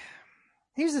like,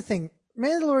 here's the thing: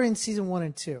 Mandalorian season 1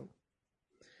 and 2.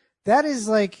 That is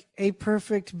like a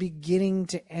perfect beginning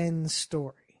to end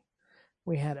story.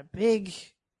 We had a big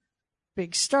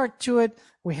start to it.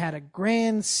 We had a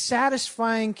grand,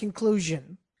 satisfying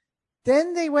conclusion.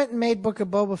 Then they went and made Book of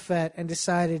Boba Fett and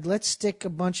decided, let's stick a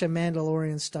bunch of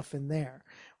Mandalorian stuff in there.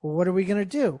 Well, what are we going to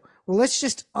do? Well, let's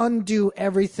just undo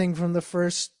everything from the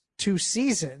first 2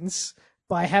 seasons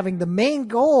by having the main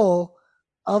goal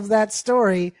of that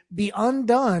story be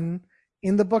undone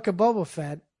in the Book of Boba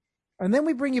Fett. And then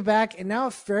we bring you back, and now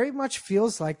it very much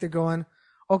feels like they're going,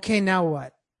 okay, now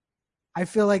what? I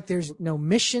feel like there's no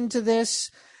mission to this.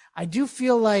 I do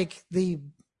feel like the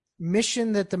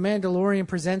mission that the Mandalorian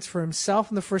presents for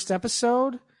himself in the first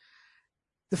episode,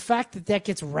 the fact that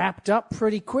gets wrapped up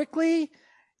pretty quickly,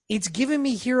 it's giving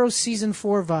me Hero Season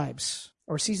 4 vibes,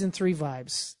 or Season 3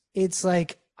 vibes. It's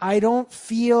like, I don't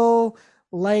feel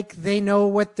like they know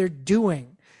what they're doing.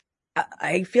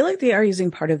 I feel like they are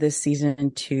using part of this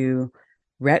season to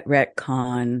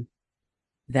retcon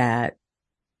that,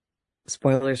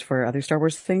 spoilers for other Star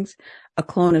Wars things, a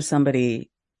clone of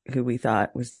somebody who we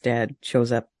thought was dead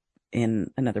shows up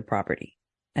in another property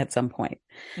at some point.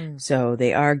 So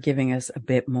they are giving us a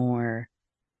bit more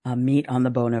meat on the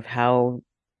bone of how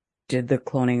did the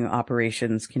cloning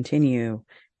operations continue,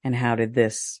 and how did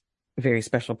this very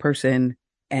special person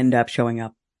end up showing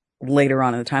up later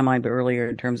on in the timeline, but earlier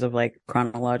in terms of like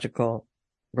chronological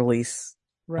release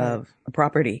of a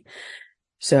property.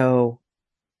 So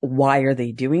why are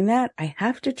they doing that? I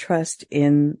have to trust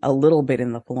in a little bit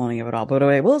in the Filoni of it all. But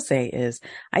what I will say is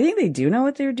I think they do know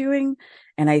what they're doing.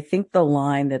 And I think the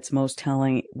line that's most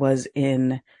telling was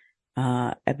in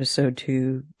episode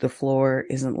 2, the floor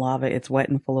isn't lava, it's wet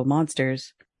and full of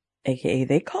monsters. aka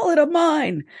they call it a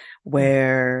mine,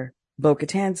 where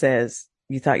Bo-Katan says,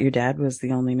 you thought your dad was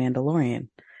the only Mandalorian.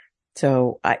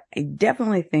 So I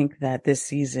definitely think that this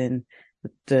season,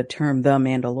 the term the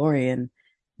Mandalorian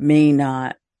may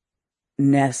not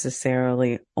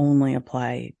necessarily only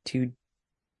apply to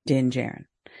Din Djarin.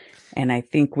 And I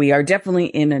think we are definitely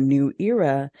in a new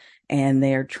era, and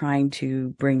they're trying to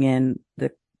bring in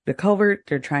the covert.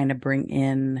 They're trying to bring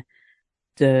in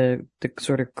the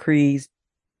sort of Krees,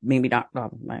 maybe not,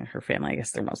 well, her family, I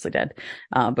guess they're mostly dead.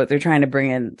 But they're trying to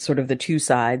bring in sort of the two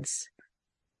sides,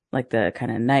 like the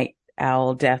kind of Night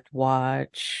Owl Death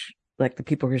Watch, like the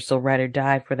people who are still ride or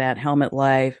die for that helmet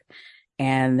life.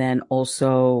 And then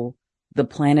also the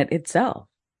planet itself,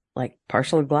 like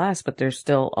partial glass, but there's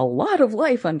still a lot of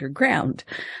life underground.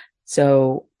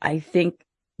 So I think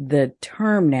the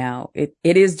term now, it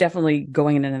is definitely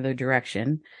going in another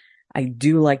direction. I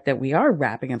do like that we are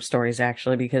wrapping up stories,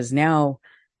 actually, because now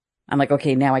I'm like,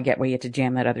 okay, now I get why you have to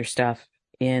jam that other stuff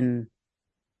in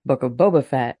Book of Boba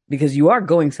Fett, because you are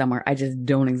going somewhere. I just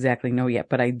don't exactly know yet,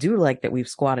 but I do like that we've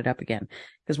squatted up again,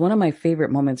 because one of my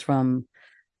favorite moments from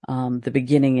the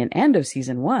beginning and end of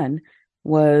season 1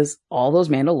 was all those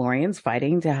Mandalorians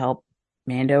fighting to help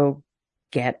Mando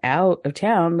get out of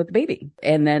town with the baby.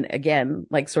 And then again,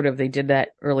 like sort of they did that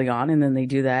early on, and then they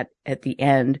do that at the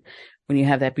end when you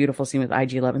have that beautiful scene with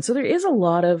IG-11. So there is a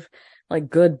lot of like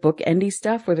good book-endy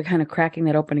stuff where they're kind of cracking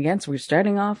that open again. So we're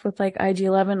starting off with like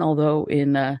IG-11, although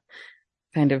in a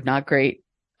kind of not great,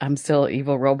 I'm still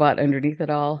evil robot underneath it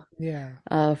all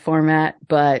format.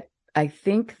 But I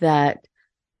think that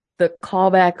the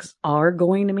callbacks are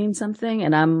going to mean something,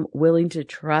 and I'm willing to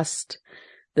trust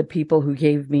the people who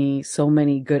gave me so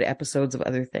many good episodes of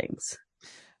other things.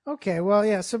 Okay, well,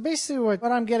 yeah. So basically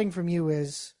what I'm getting from you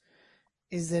is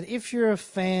that if you're a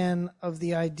fan of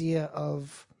the idea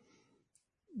of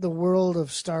the world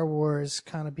of Star Wars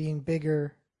kind of being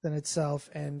bigger than itself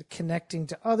and connecting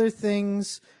to other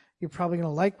things, you're probably going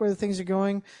to like where the things are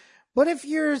going. But if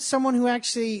you're someone who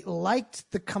actually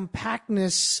liked the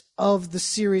compactness of the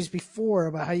series before,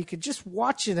 about how you could just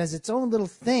watch it as its own little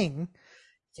thing,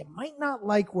 you might not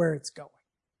like where it's going.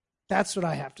 That's what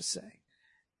I have to say.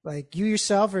 Like, you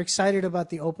yourself are excited about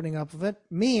the opening up of it.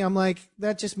 Me, I'm like,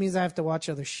 that just means I have to watch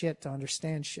other shit to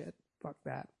understand shit. Fuck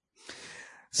that.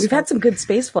 We've had some good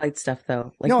spaceflight stuff,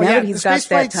 though. Like, now that he's got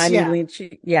that tiny lean,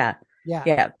 yeah.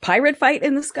 Pirate fight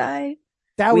in the sky.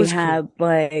 That was cool. We had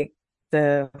like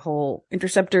the whole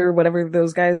interceptor, whatever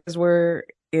those guys were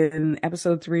in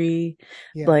episode 3.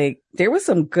 Yeah. Like, there was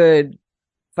some good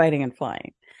fighting and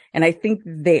flying. And I think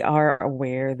they are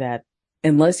aware that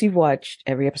unless you've watched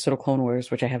every episode of Clone Wars,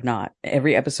 which I have not,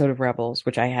 every episode of Rebels,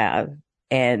 which I have,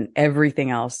 and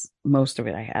everything else, most of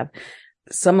it I have,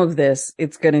 some of this,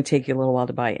 it's going to take you a little while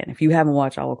to buy in. If you haven't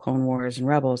watched all of Clone Wars and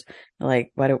Rebels,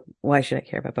 like, why should I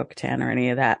care about Bo-Katan or any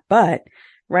of that? But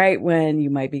right when you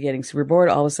might be getting super bored,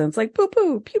 all of a sudden it's like, poo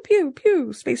poo, pew pew,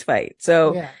 pew, space fight.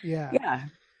 So, yeah.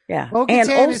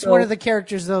 Bo-Katan is one of the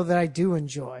characters, though, that I do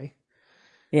enjoy.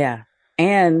 Yeah.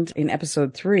 And in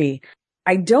episode 3,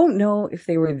 I don't know if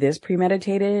they were this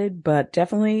premeditated, but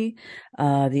definitely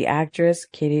the actress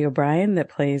Katie O'Brien that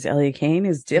plays Elia Kane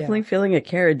is definitely filling a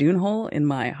Cara Dune hole in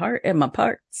my heart and my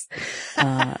parts.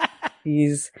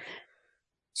 She's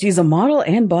a model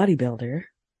and bodybuilder.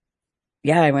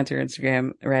 Yeah, I went to her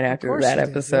Instagram right after that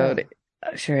episode. Did,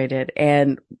 yeah. Sure I did.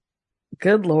 And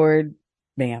good Lord,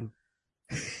 ma'am.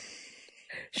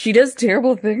 She does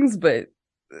terrible things, but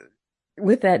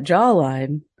with that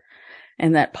jawline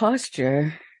and that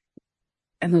posture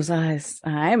and those eyes,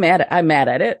 I'm mad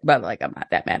at it, but like, I'm not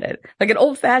that mad at it. Like an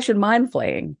old fashioned mind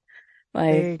flaying.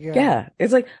 Like, yeah,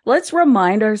 it's like, let's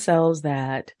remind ourselves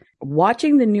that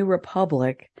watching the New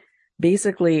Republic,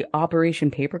 basically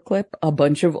Operation Paperclip, a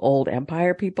bunch of old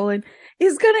Empire people in,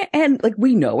 is going to end, like,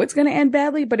 we know it's going to end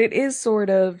badly, but it is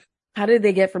sort of, how did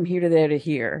they get from here to there to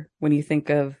here when you think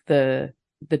of the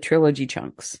trilogy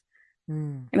chunks?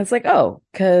 And it's like, oh,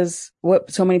 because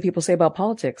what so many people say about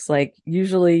politics, like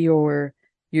usually your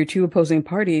two opposing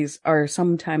parties are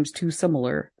sometimes too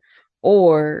similar,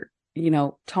 or, you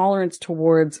know, tolerance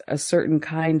towards a certain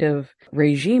kind of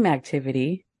regime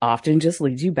activity often just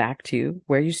leads you back to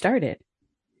where you started.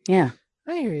 Yeah.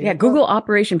 I hear you. Yeah. Google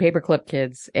Operation Paperclip,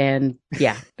 kids. And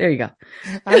yeah, there you go.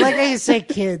 I like how you say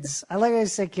kids. I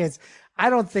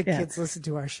don't think kids listen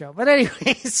to our show, but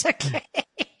anyways, okay.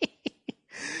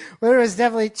 But it was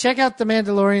definitely, check out The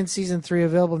Mandalorian Season 3,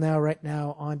 available right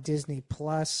now on Disney+.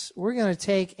 We're going to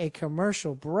take a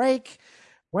commercial break.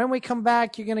 When we come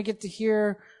back, you're going to get to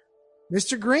hear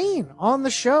Mr. Green on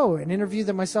the show, an interview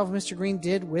that myself and Mr. Green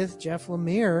did with Jeff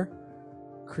Lemire.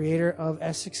 creator of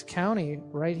Essex County,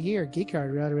 right here, Geek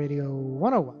Card Reality Radio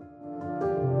 101.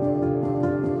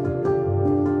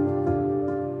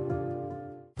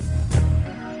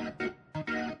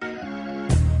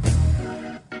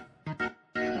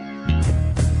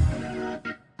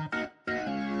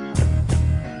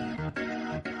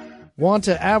 Want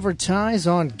to advertise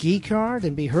on Geek Card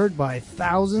and be heard by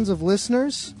thousands of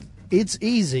listeners? It's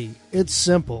easy, it's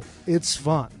simple, it's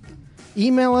fun.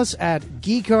 Email us at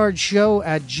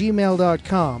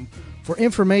geekcardshow@gmail.com for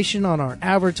information on our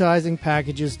advertising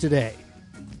packages today.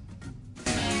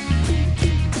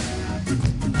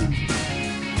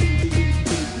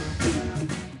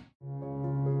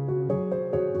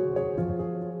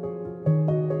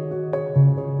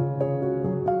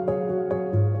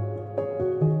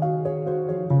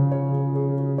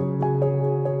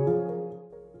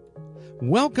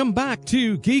 Welcome back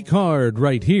to Geek Card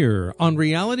right here on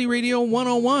Reality Radio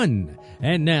 101.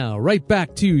 And now, right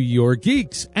back to your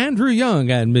geeks, Andrew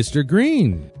Young and Mr.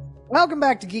 Green. Welcome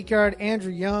back to Geek Card.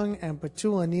 Andrew Young and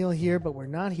Petula Neal here, but we're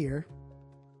not here.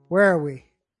 Where are we?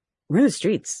 We're in the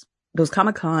streets. Those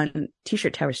Comic-Con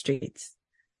T-shirt tower streets.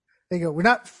 There you go. We're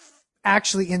not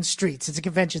actually in streets. It's a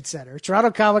convention center.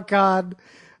 Toronto Comic-Con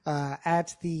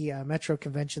at the Metro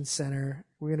Convention Center.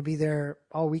 We're going to be there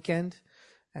all weekend.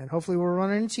 And hopefully we'll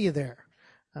run into you there.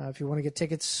 If you want to get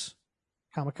tickets,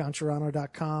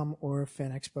 ComicConToronto.com or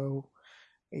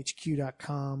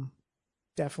FanExpoHQ.com.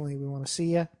 Definitely we want to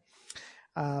see you.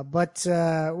 But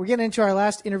we're getting into our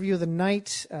last interview of the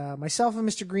night. Myself and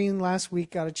Mr. Green last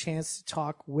week got a chance to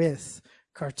talk with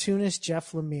cartoonist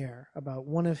Jeff Lemire about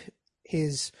one of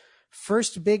his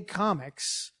first big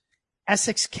comics,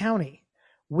 Essex County,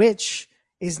 which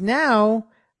is now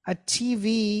a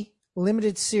TV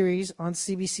limited series on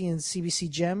CBC and CBC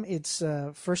Gem. Its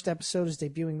first episode is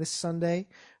debuting this Sunday,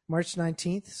 March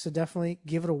 19th, so definitely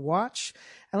give it a watch.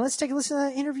 And let's take a listen to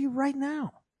that interview right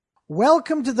now.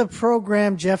 Welcome to the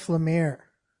program, Jeff Lemire.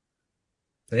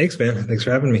 Thanks, man. Thanks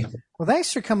for having me. Well,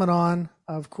 thanks for coming on.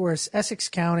 Of course, Essex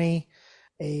County,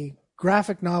 a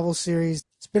graphic novel series.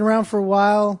 It's been around for a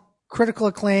while, critical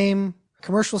acclaim,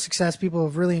 commercial success. People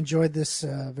have really enjoyed this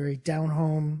very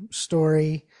down-home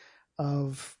story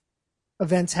of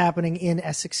events happening in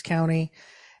Essex County.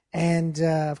 And,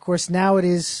 of course, now it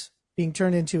is being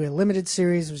turned into a limited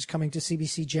series, which is coming to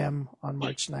CBC Gem on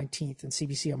March 19th and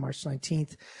CBC on March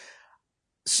 19th.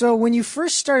 So when you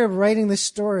first started writing this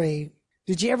story,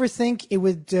 did you ever think it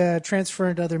would transfer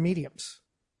into other mediums?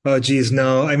 Oh, geez,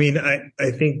 no. I mean,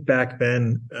 I think back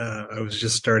then I was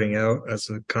just starting out as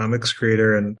a comics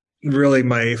creator, and really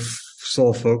my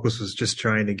sole focus was just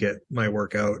trying to get my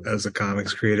work out as a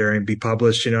comics creator and be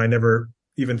published. You know, I never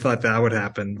even thought that would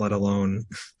happen, let alone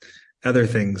other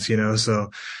things, you know. So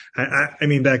I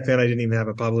mean, back then I didn't even have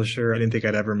a publisher. I didn't think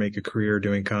I'd ever make a career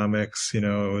doing comics. You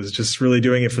know, it was just really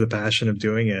doing it for the passion of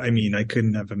doing it. I mean, I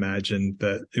couldn't have imagined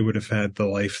that it would have had the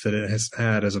life that it has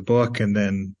had as a book, and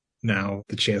then now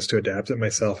the chance to adapt it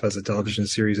myself as a television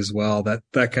series as well. That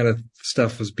kind of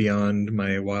stuff was beyond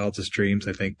my wildest dreams,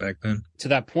 I think, back then. To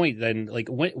that point, then, like,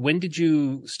 when did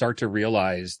you start to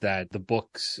realize that the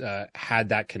books had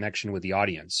that connection with the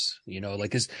audience? You know, like,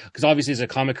 because obviously as a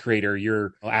comic creator,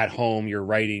 you're at home, you're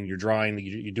writing, you're drawing,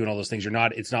 you're doing all those things.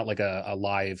 It's not like a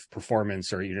live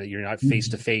performance, or you're not face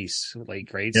to face,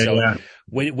 like, right? Yeah, so yeah.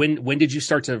 When did you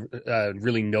start to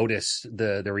really notice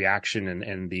the reaction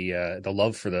and the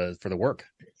love for the work?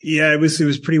 Yeah, it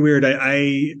was pretty weird.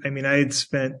 I mean, I had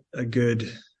spent a good,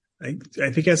 I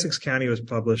think Essex County was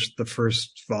published, the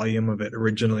first volume of it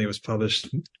originally was published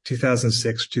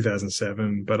 2006,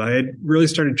 2007, but I had really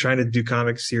started trying to do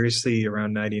comics seriously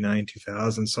around 99,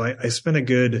 2000. So I spent a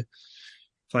good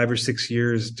 5 or 6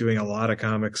 years doing a lot of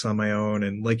comics on my own.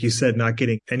 And like you said, not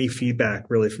getting any feedback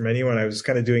really from anyone. I was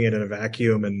kind of doing it in a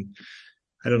vacuum, and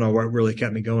I don't know what really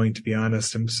kept me going, to be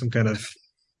honest. I'm some kind of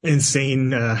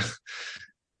insane, I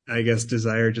guess,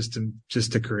 desire just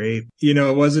to create. You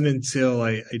know, it wasn't until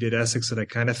I did Essex that I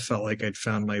kind of felt like I'd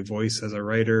found my voice as a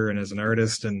writer and as an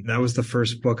artist. And that was the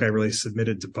first book I really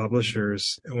submitted to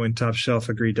publishers. And when Top Shelf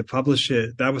agreed to publish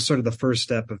it, that was sort of the first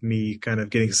step of me kind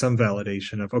of getting some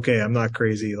validation of, okay, I'm not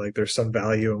crazy. Like, there's some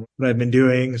value in what I've been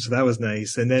doing. So that was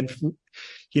nice. And then,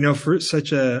 you know, for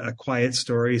such a quiet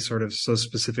story, sort of so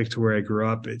specific to where I grew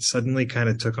up, it suddenly kind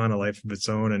of took on a life of its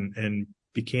own and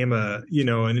became an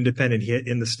independent hit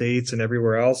in the States and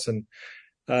everywhere else. And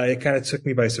it kind of took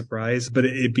me by surprise, but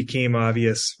it became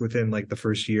obvious within like the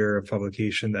first year of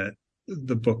publication that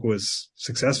the book was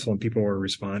successful and people were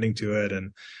responding to it,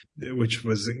 and which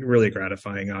was really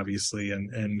gratifying, obviously,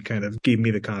 and kind of gave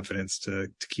me the confidence to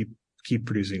keep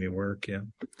producing new work. Yeah.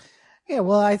 Yeah,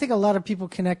 well, I think a lot of people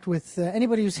connect with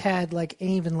anybody who's had like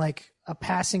even like a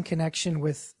passing connection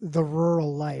with the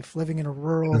rural life, living in a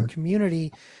rural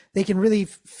community. They can really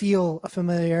feel a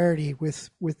familiarity with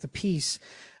the piece.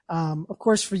 Of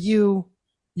course, for you,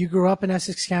 you grew up in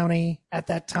Essex County at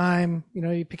that time. You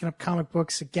know, you're picking up comic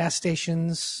books at gas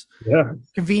stations, Yeah.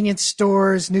 convenience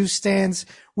stores, newsstands.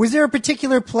 Was there a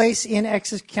particular place in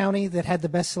Essex County that had the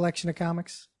best selection of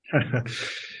comics?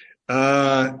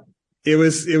 It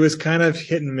was kind of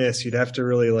hit and miss. You'd have to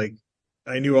really like,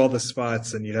 I knew all the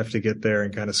spots and you'd have to get there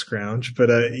and kind of scrounge.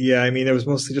 But, yeah, I mean, it was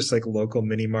mostly just like local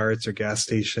mini marts or gas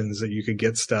stations that you could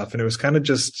get stuff. And it was kind of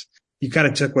just, you kind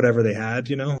of took whatever they had,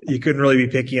 you know, you couldn't really be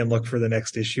picky and look for the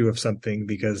next issue of something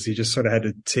because you just sort of had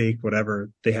to take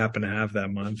whatever they happen to have that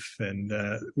month. And,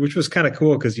 which was kind of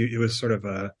cool because it was sort of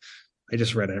I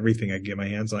just read everything I could get my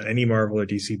hands on. Any Marvel or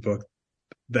DC book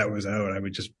that was out, I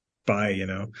would just buy, you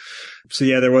know. So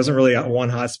yeah, there wasn't really one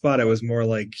hot spot. I was more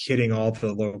like hitting all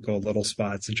the local little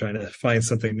spots and trying to find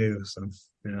something new. So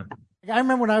yeah. I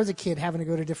remember when I was a kid having to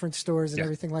go to different stores and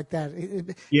everything like that.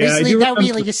 Yeah, basically, that would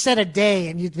be like you set a day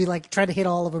and you'd be like try to hit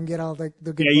all of them, get all the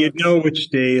good Yeah, books. you'd know which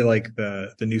day like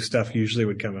the new stuff usually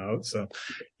would come out. So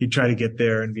you'd try to get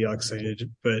there and be all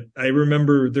excited. But I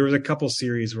remember there was a couple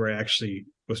series where I actually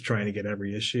was trying to get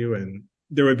every issue, and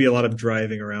there would be a lot of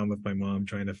driving around with my mom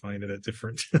trying to find it at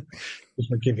different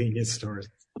convenience stores,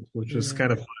 which was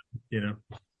kind of fun, you know.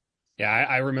 Yeah,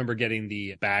 I remember getting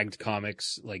the bagged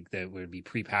comics like that would be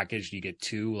prepackaged. You get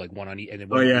two, like one on each, and then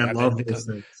Oh yeah, I have love the those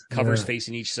things. covers Yeah.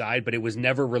 facing each side, but it was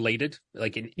never related.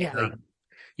 Like Yeah. like,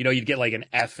 you know, you'd get like an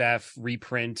FF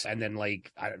reprint and then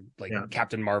like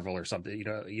Captain Marvel or something. You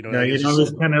know. Yeah, you know,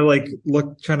 just kind of like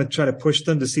trying to push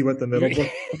them to see what the middle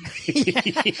book.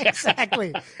 Yeah,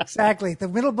 exactly. The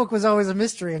middle book was always a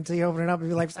mystery until you open it up and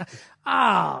be like,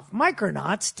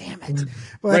 Micronauts, damn it.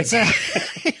 But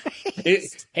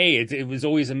it was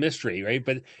always a mystery, right?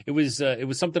 But it was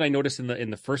something I noticed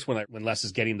in the first one when Les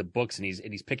is getting the books and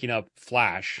he's picking up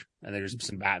Flash and there's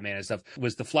some Batman and stuff.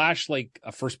 Was the Flash like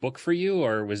a first book for you,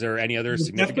 or was there any other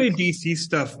significant? Definitely DC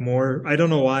stuff more. I don't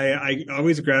know why. I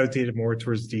always gravitated more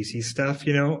towards DC stuff,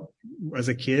 you know, as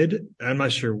a kid. I'm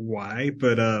not sure why,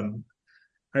 but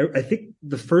I think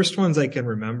the first ones I can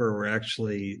remember were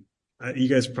actually, you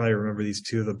guys probably remember these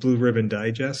too, the Blue Ribbon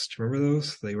Digest. Remember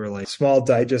those? They were like small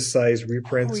digest size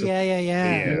reprints. Oh,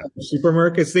 yeah.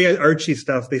 Supermarkets. They had Archie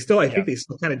stuff. I think they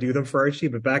still kind of do them for Archie,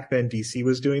 but back then DC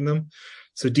was doing them.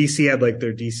 So DC had like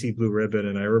their DC Blue Ribbon,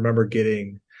 and I remember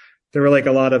there were like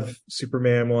a lot of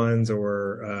Superman ones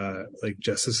or like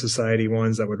Justice Society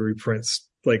ones that would reprint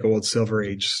like old Silver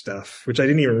Age stuff, which I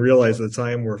didn't even realize at the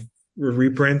time were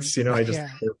reprints. You know, I just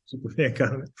Superman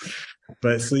comics.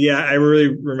 But so yeah, I really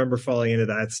remember falling into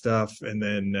that stuff, and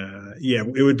then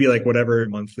it would be like whatever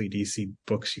monthly DC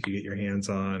books you could get your hands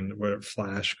on, whatever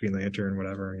Flash, Green Lantern,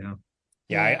 whatever. Yeah.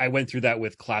 Yeah, I went through that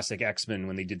with Classic X-Men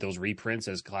when they did those reprints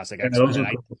as Classic X-Men,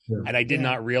 and I did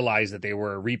not realize that they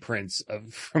were reprints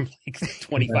from like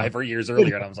 25 years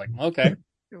earlier, and I was like, okay.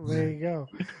 There you go.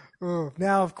 Oh.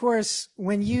 Now, of course,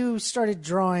 when you started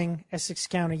drawing Essex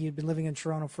County, you'd been living in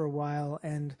Toronto for a while,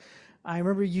 and I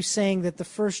remember you saying that the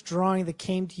first drawing that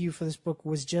came to you for this book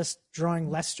was just drawing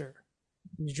Lester.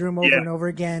 You drew him over and over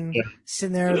again,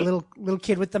 sitting there, little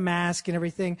kid with the mask and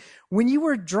everything. When you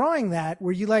were drawing that,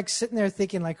 were you like sitting there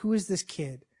thinking like, who is this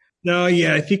kid? No,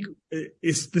 yeah, I think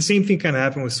it's the same thing kind of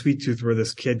happened with Sweet Tooth, where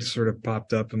this kid sort of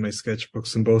popped up in my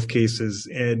sketchbooks in both cases.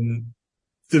 And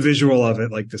the visual of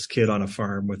it, like this kid on a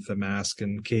farm with the mask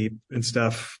and cape and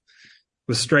stuff,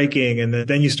 was striking. And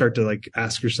then you start to like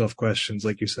ask yourself questions,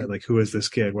 like you said, like, who is this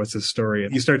kid? What's his story?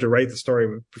 And you start to write the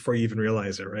story before you even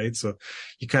realize it, right? So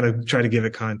you kind of try to give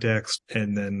it context,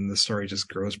 and then the story just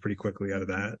grows pretty quickly out of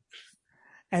that.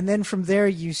 And then from there,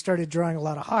 you started drawing a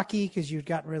lot of hockey because you'd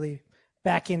gotten really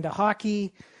back into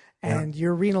hockey, and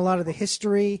you're reading a lot of the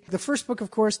history. The first book,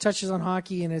 of course, touches on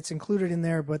hockey and it's included in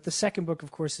there, but the second book,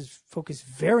 of course, is focused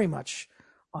very much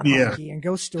on hockey and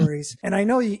ghost stories. And I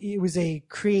know it was a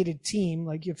created team,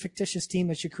 like a fictitious team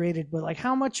that you created, but like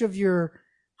how much of your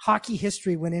hockey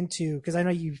history went into, because I know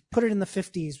you put it in the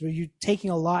 50s, were you taking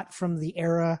a lot from the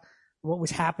era, what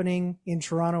was happening in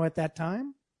Toronto at that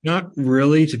time? Not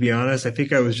really, to be honest. I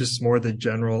think I was just more the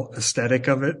general aesthetic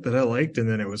of it that I liked. And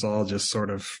then it was all just sort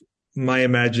of my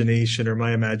imagination or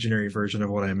my imaginary version of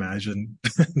what I imagined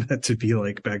that to be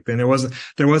like back then. There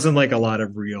wasn't like a lot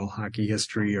of real hockey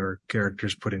history or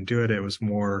characters put into it. It was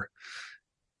more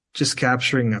just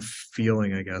capturing a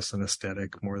feeling, I guess, an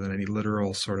aesthetic more than any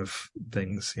literal sort of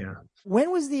things. Yeah.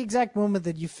 When was the exact moment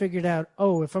that you figured out,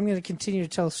 if I'm going to continue to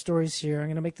tell stories here, I'm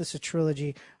going to make this a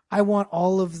trilogy, I want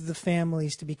all of the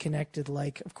families to be connected,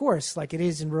 like, of course, like it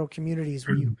is in rural communities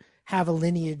where you have a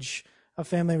lineage of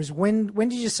family members. When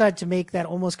did you decide to make that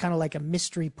almost kind of like a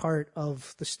mystery part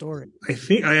of the story? I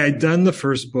think I had done the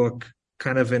first book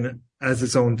kind of as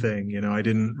its own thing. You know, I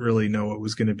didn't really know it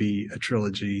was going to be a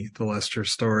trilogy, the Lester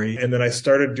story. And then I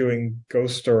started doing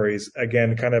ghost stories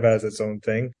again, kind of as its own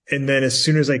thing. And then as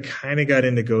soon as I kind of got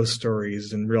into ghost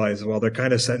stories and realized, well, they're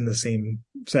kind of set in the same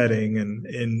setting and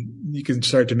you can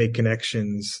start to make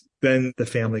connections, then the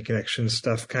family connection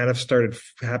stuff kind of started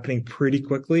happening pretty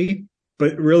quickly.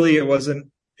 But really it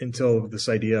wasn't until this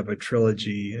idea of a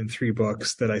trilogy in 3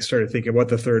 books that I started thinking what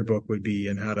the third book would be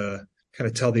and how to kind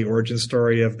of tell the origin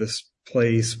story of this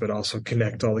place, but also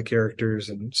connect all the characters.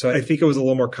 And so I think it was a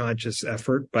little more conscious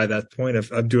effort by that point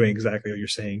of doing exactly what you're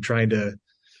saying, trying to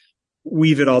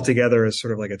weave it all together as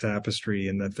sort of like a tapestry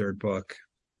in that third book.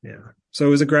 Yeah. So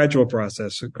it was a gradual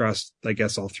process across, I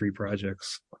guess, all 3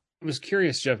 projects. I was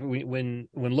curious, Jeff, when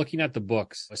looking at the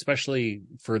books, especially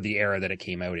for the era that it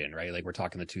came out in, right? Like we're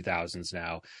talking the 2000s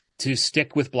now, to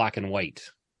stick with black and white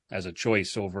as a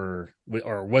choice over,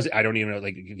 or was it, I don't even know,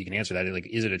 like you can answer that. Like,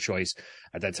 is it a choice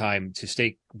at that time to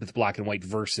stay with black and white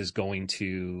versus going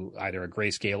to either a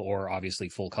grayscale or obviously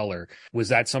full color? Was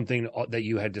that something that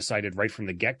you had decided right from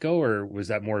the get-go, or was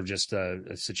that more of just a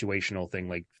situational thing?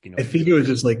 Like, you know, I think it was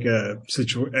just like a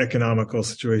economical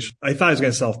situation. I thought I was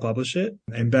going to self-publish it.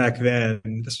 And back then,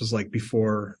 this was like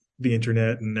before the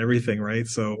internet and everything, right?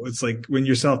 So it's like when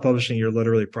you're self-publishing, you're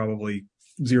literally probably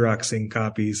Xeroxing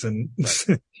copies and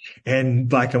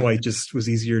black and white just was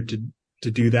easier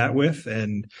to do that with.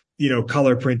 And, you know,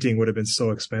 color printing would have been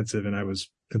so expensive and I was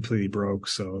completely broke.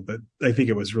 So, but I think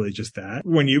it was really just that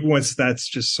once that's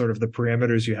just sort of the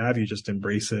parameters you have, you just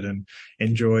embrace it and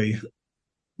enjoy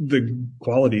the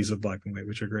qualities of black and white,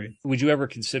 which are great. Would you ever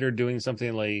consider doing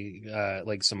something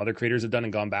like some other creators have done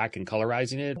and gone back and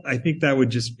colorizing it? I think that would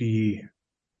just be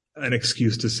an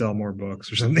excuse to sell more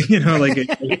books or something, you know, like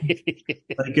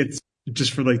it's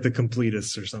just for like the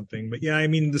completists or something. But yeah, I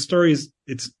mean, the stories,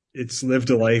 it's lived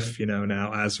a life, you know,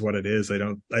 now as what it is. I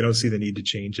don't see the need to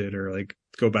change it or like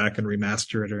go back and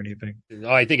remaster it or anything.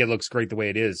 Oh, I think it looks great the way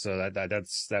it is. So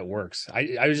that works.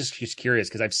 I was just curious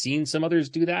because I've seen some others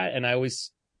do that and I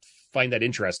always find that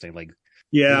interesting. Like,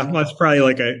 yeah, well, it's probably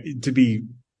like to be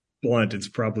blunt, it's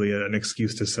probably an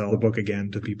excuse to sell the book again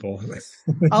to people.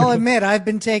 I'll admit, I've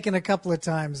been taken a couple of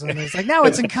times on this. Like, now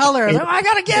it's in color. Like, I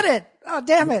gotta get it. Oh,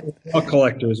 damn it. All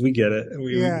collectors, we get it.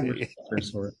 Yeah. We're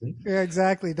for it. Yeah,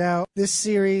 exactly. Now, this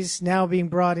series now being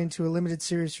brought into a limited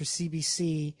series for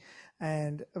CBC.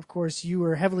 And of course, you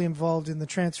were heavily involved in the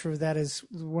transfer of that as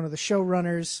one of the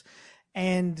showrunners.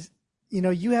 And, you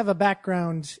know, you have a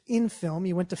background in film.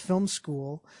 You went to film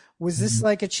school. Was this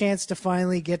like a chance to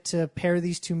finally get to pair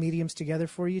these two mediums together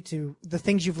for you, to the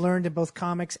things you've learned in both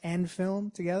comics and film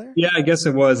together? Yeah, I guess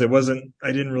it was. It wasn't,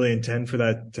 I didn't really intend for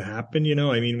that to happen. You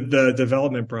know, I mean, the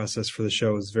development process for the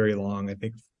show was very long. I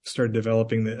think started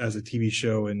developing it as a TV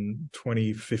show in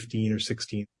 2015 or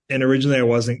 16. And originally I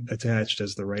wasn't attached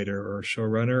as the writer or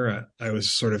showrunner. I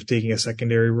was sort of taking a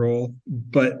secondary role,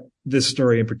 but this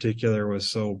story in particular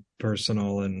was so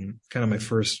personal and kind of my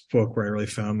first book where I really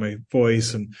found my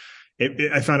voice, and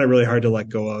I found it really hard to let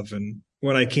go of. And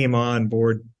when I came on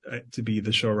board to be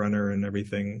the showrunner and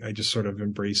everything, I just sort of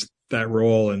embraced that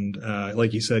role. And,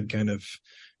 like you said, kind of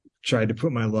tried to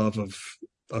put my love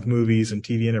of movies and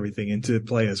TV and everything into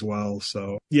play as well.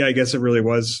 So yeah, I guess it really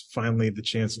was finally the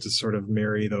chance to sort of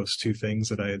marry those two things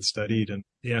that I had studied. And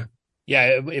yeah.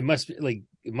 Yeah, it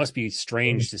must be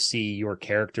strange to see your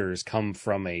characters come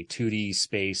from a 2D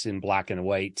space in black and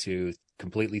white to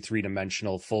completely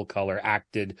 3-dimensional, full color,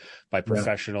 acted by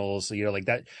professionals, you know, like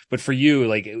that. But for you,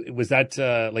 like, was that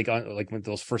like when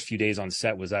those first few days on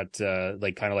set, was that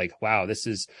like kind of like, wow, this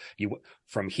is you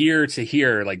from here to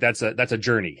here, like that's a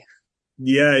journey.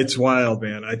 Yeah, it's wild,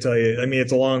 man. I tell you, I mean,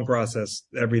 it's a long process.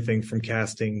 Everything from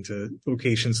casting to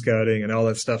location scouting and all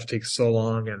that stuff takes so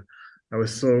long. And I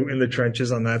was so in the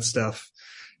trenches on that stuff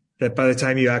that by the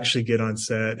time you actually get on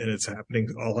set and it's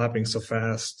all happening so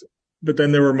fast. But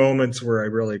then there were moments where I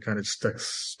really kind of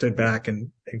stood back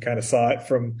and kind of saw it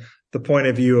from the point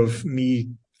of view of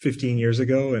me 15 years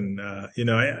ago. And, you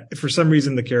know, for some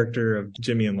reason, the character of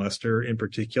Jimmy and Lester in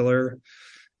particular,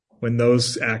 when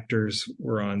those actors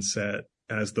were on set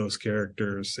as those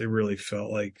characters, it really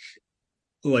felt like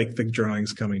the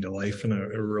drawings coming to life in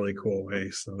a really cool way.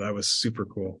 So that was super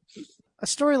cool. A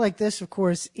story like this, of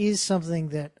course, is something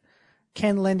that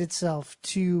can lend itself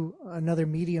to another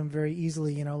medium very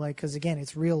easily, you know, like, because again,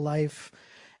 it's real life.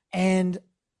 And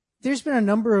there's been a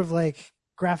number of like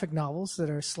graphic novels that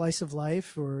are slice of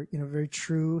life or, very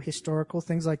true historical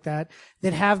things like that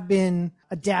have been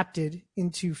adapted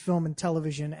into film and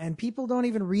television, and people don't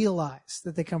even realize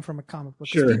that they come from a comic book.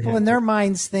 Because people in their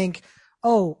minds think,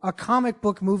 oh, a comic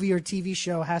book movie or TV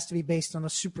show has to be based on a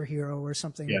superhero or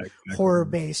something horror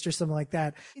based or something like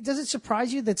that. Does it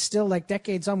surprise you that still, like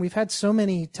decades on, we've had so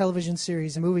many television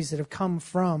series and movies that have come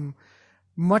from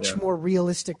much more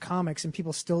realistic comics and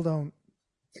people still don't?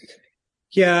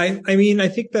 Yeah, I mean, I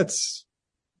think that's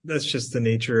just the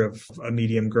nature of a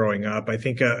medium growing up. I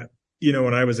think,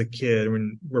 when I was a kid,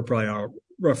 when we're probably all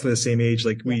roughly the same age,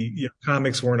 like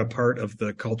comics weren't a part of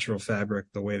the cultural fabric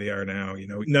the way they are now.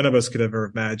 None of us could have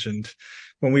ever imagined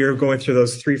when we were going through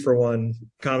those 3-for-1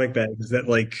 comic bags that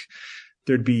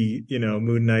there'd be,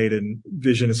 Moon Knight and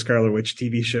Vision of Scarlet Witch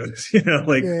TV shows,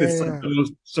 like the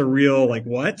most surreal,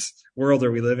 what world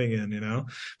are we living in,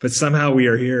 but somehow we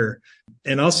are here.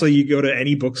 And also you go to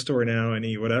any bookstore now,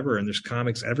 any whatever, and there's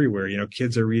comics everywhere.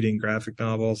 Kids are reading graphic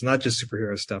novels, not just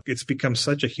superhero stuff. It's become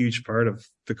such a huge part of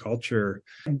the culture.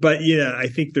 But I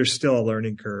think there's still a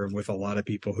learning curve with a lot of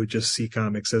people who just see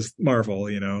comics as Marvel,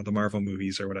 the Marvel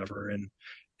movies or whatever.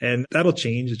 And that'll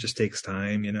change. It just takes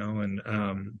time,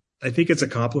 and, I think it's a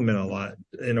compliment a lot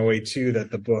in a way too, that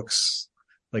the books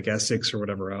like Essex or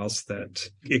whatever else, that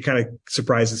it kind of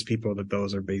surprises people that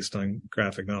those are based on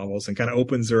graphic novels and kind of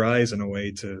opens their eyes in a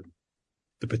way to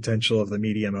the potential of the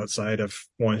medium outside of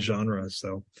one genre.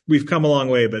 So we've come a long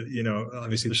way, but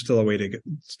obviously there's still a way to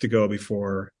go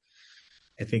before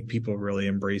I think people really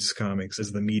embrace comics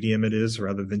as the medium it is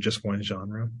rather than just one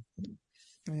genre.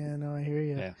 Yeah, no, I hear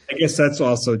you. Yeah. I guess that's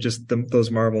also just those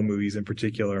Marvel movies in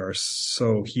particular are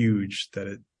so huge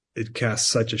that it casts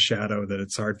such a shadow that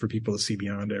it's hard for people to see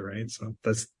beyond it, right? So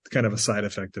that's kind of a side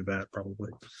effect of that,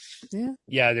 probably. Yeah.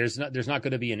 Yeah, there's not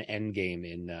going to be an end game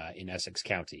in Essex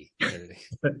County.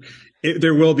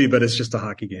 There will be, but it's just a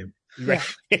hockey game. Yeah.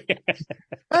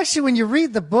 Actually, when you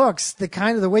read the books,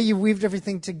 the way you weaved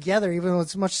everything together, even though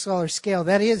it's a much smaller scale,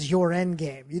 that is your end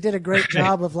game. You did a great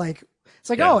job of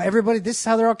oh, everybody, this is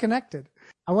how they're all connected.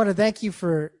 I want to thank you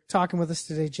for talking with us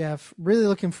today, Jeff. Really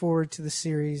looking forward to the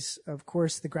series. Of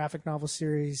course, the graphic novel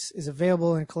series is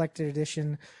available in a collected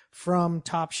edition from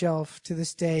Top Shelf to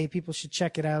this day. People should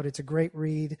check it out. It's a great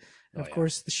read. And of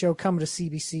course, the show coming to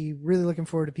CBC. Really looking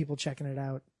forward to people checking it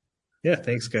out. Yeah,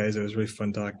 thanks, guys. It was really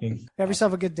fun talking. Have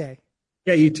yourself a good day.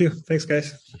 Yeah, you too. Thanks,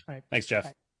 guys. All right. Thanks, Jeff.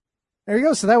 Right. There you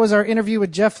go. So that was our interview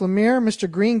with Jeff Lemire. Mr.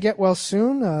 Green, get well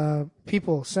soon.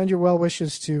 People, send your well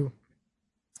wishes to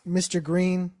Mr.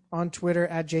 Green on Twitter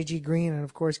at JGGreen, and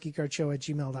of course,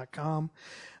 geekcardshow@gmail.com.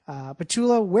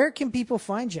 Petula, where can people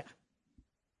find you?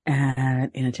 At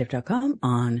innovative.com,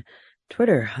 on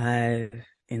Twitter, Hive,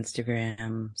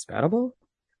 Instagram, Sproutable,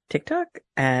 TikTok,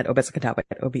 at Obesacantavit,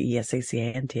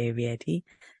 OBESACANTAVIT,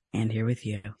 and here with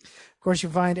you. Of course, you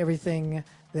find everything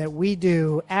that we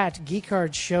do at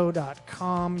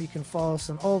geekcardshow.com. You can follow us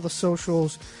on all the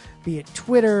socials, be it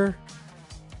Twitter,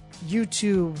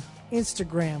 YouTube,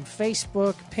 Instagram,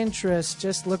 Facebook, Pinterest.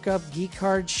 Just look up Geek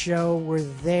Card Show. We're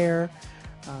there.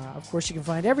 Of course, you can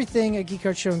find everything at Geek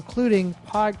Card Show, including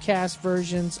podcast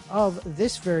versions of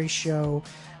this very show,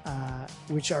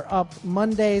 which are up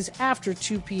Mondays after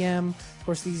 2 p.m. Of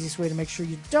course, the easiest way to make sure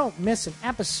you don't miss an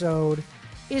episode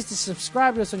is to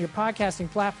subscribe to us on your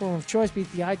podcasting platform of choice, be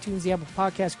it the iTunes, the Apple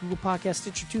Podcasts, Google Podcasts,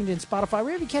 Stitcher, TuneIn, Spotify,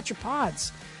 wherever you catch your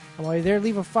pods. And while you're there,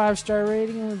 leave a 5-star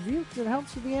rating and review because it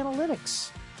helps with the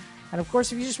analytics. And of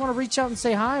course, if you just want to reach out and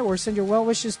say hi or send your well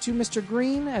wishes to Mr.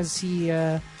 Green as he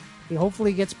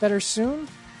hopefully gets better soon,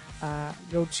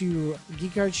 go to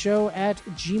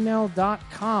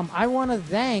geekcardshow@gmail.com. I want to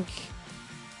thank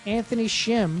Anthony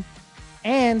Shim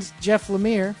and Jeff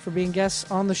Lemire for being guests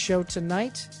on the show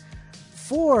tonight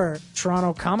for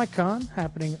Toronto Comic Con,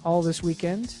 happening all this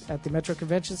weekend at the Metro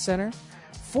Convention Center,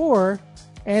 for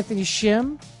Anthony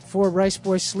Shim, for Rice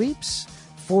Boy Sleeps,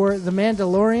 for The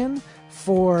Mandalorian,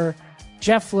 for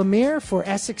Jeff Lemire, for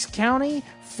Essex County,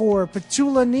 for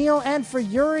Petula Neal, and for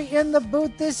Yuri in the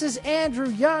booth. This is Andrew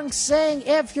Young saying,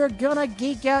 if you're gonna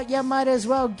geek out, you might as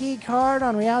well geek hard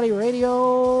on Reality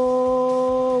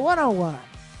Radio 101.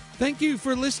 Thank you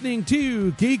for listening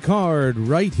to Geek Hard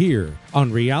right here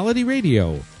on Reality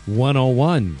Radio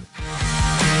 101.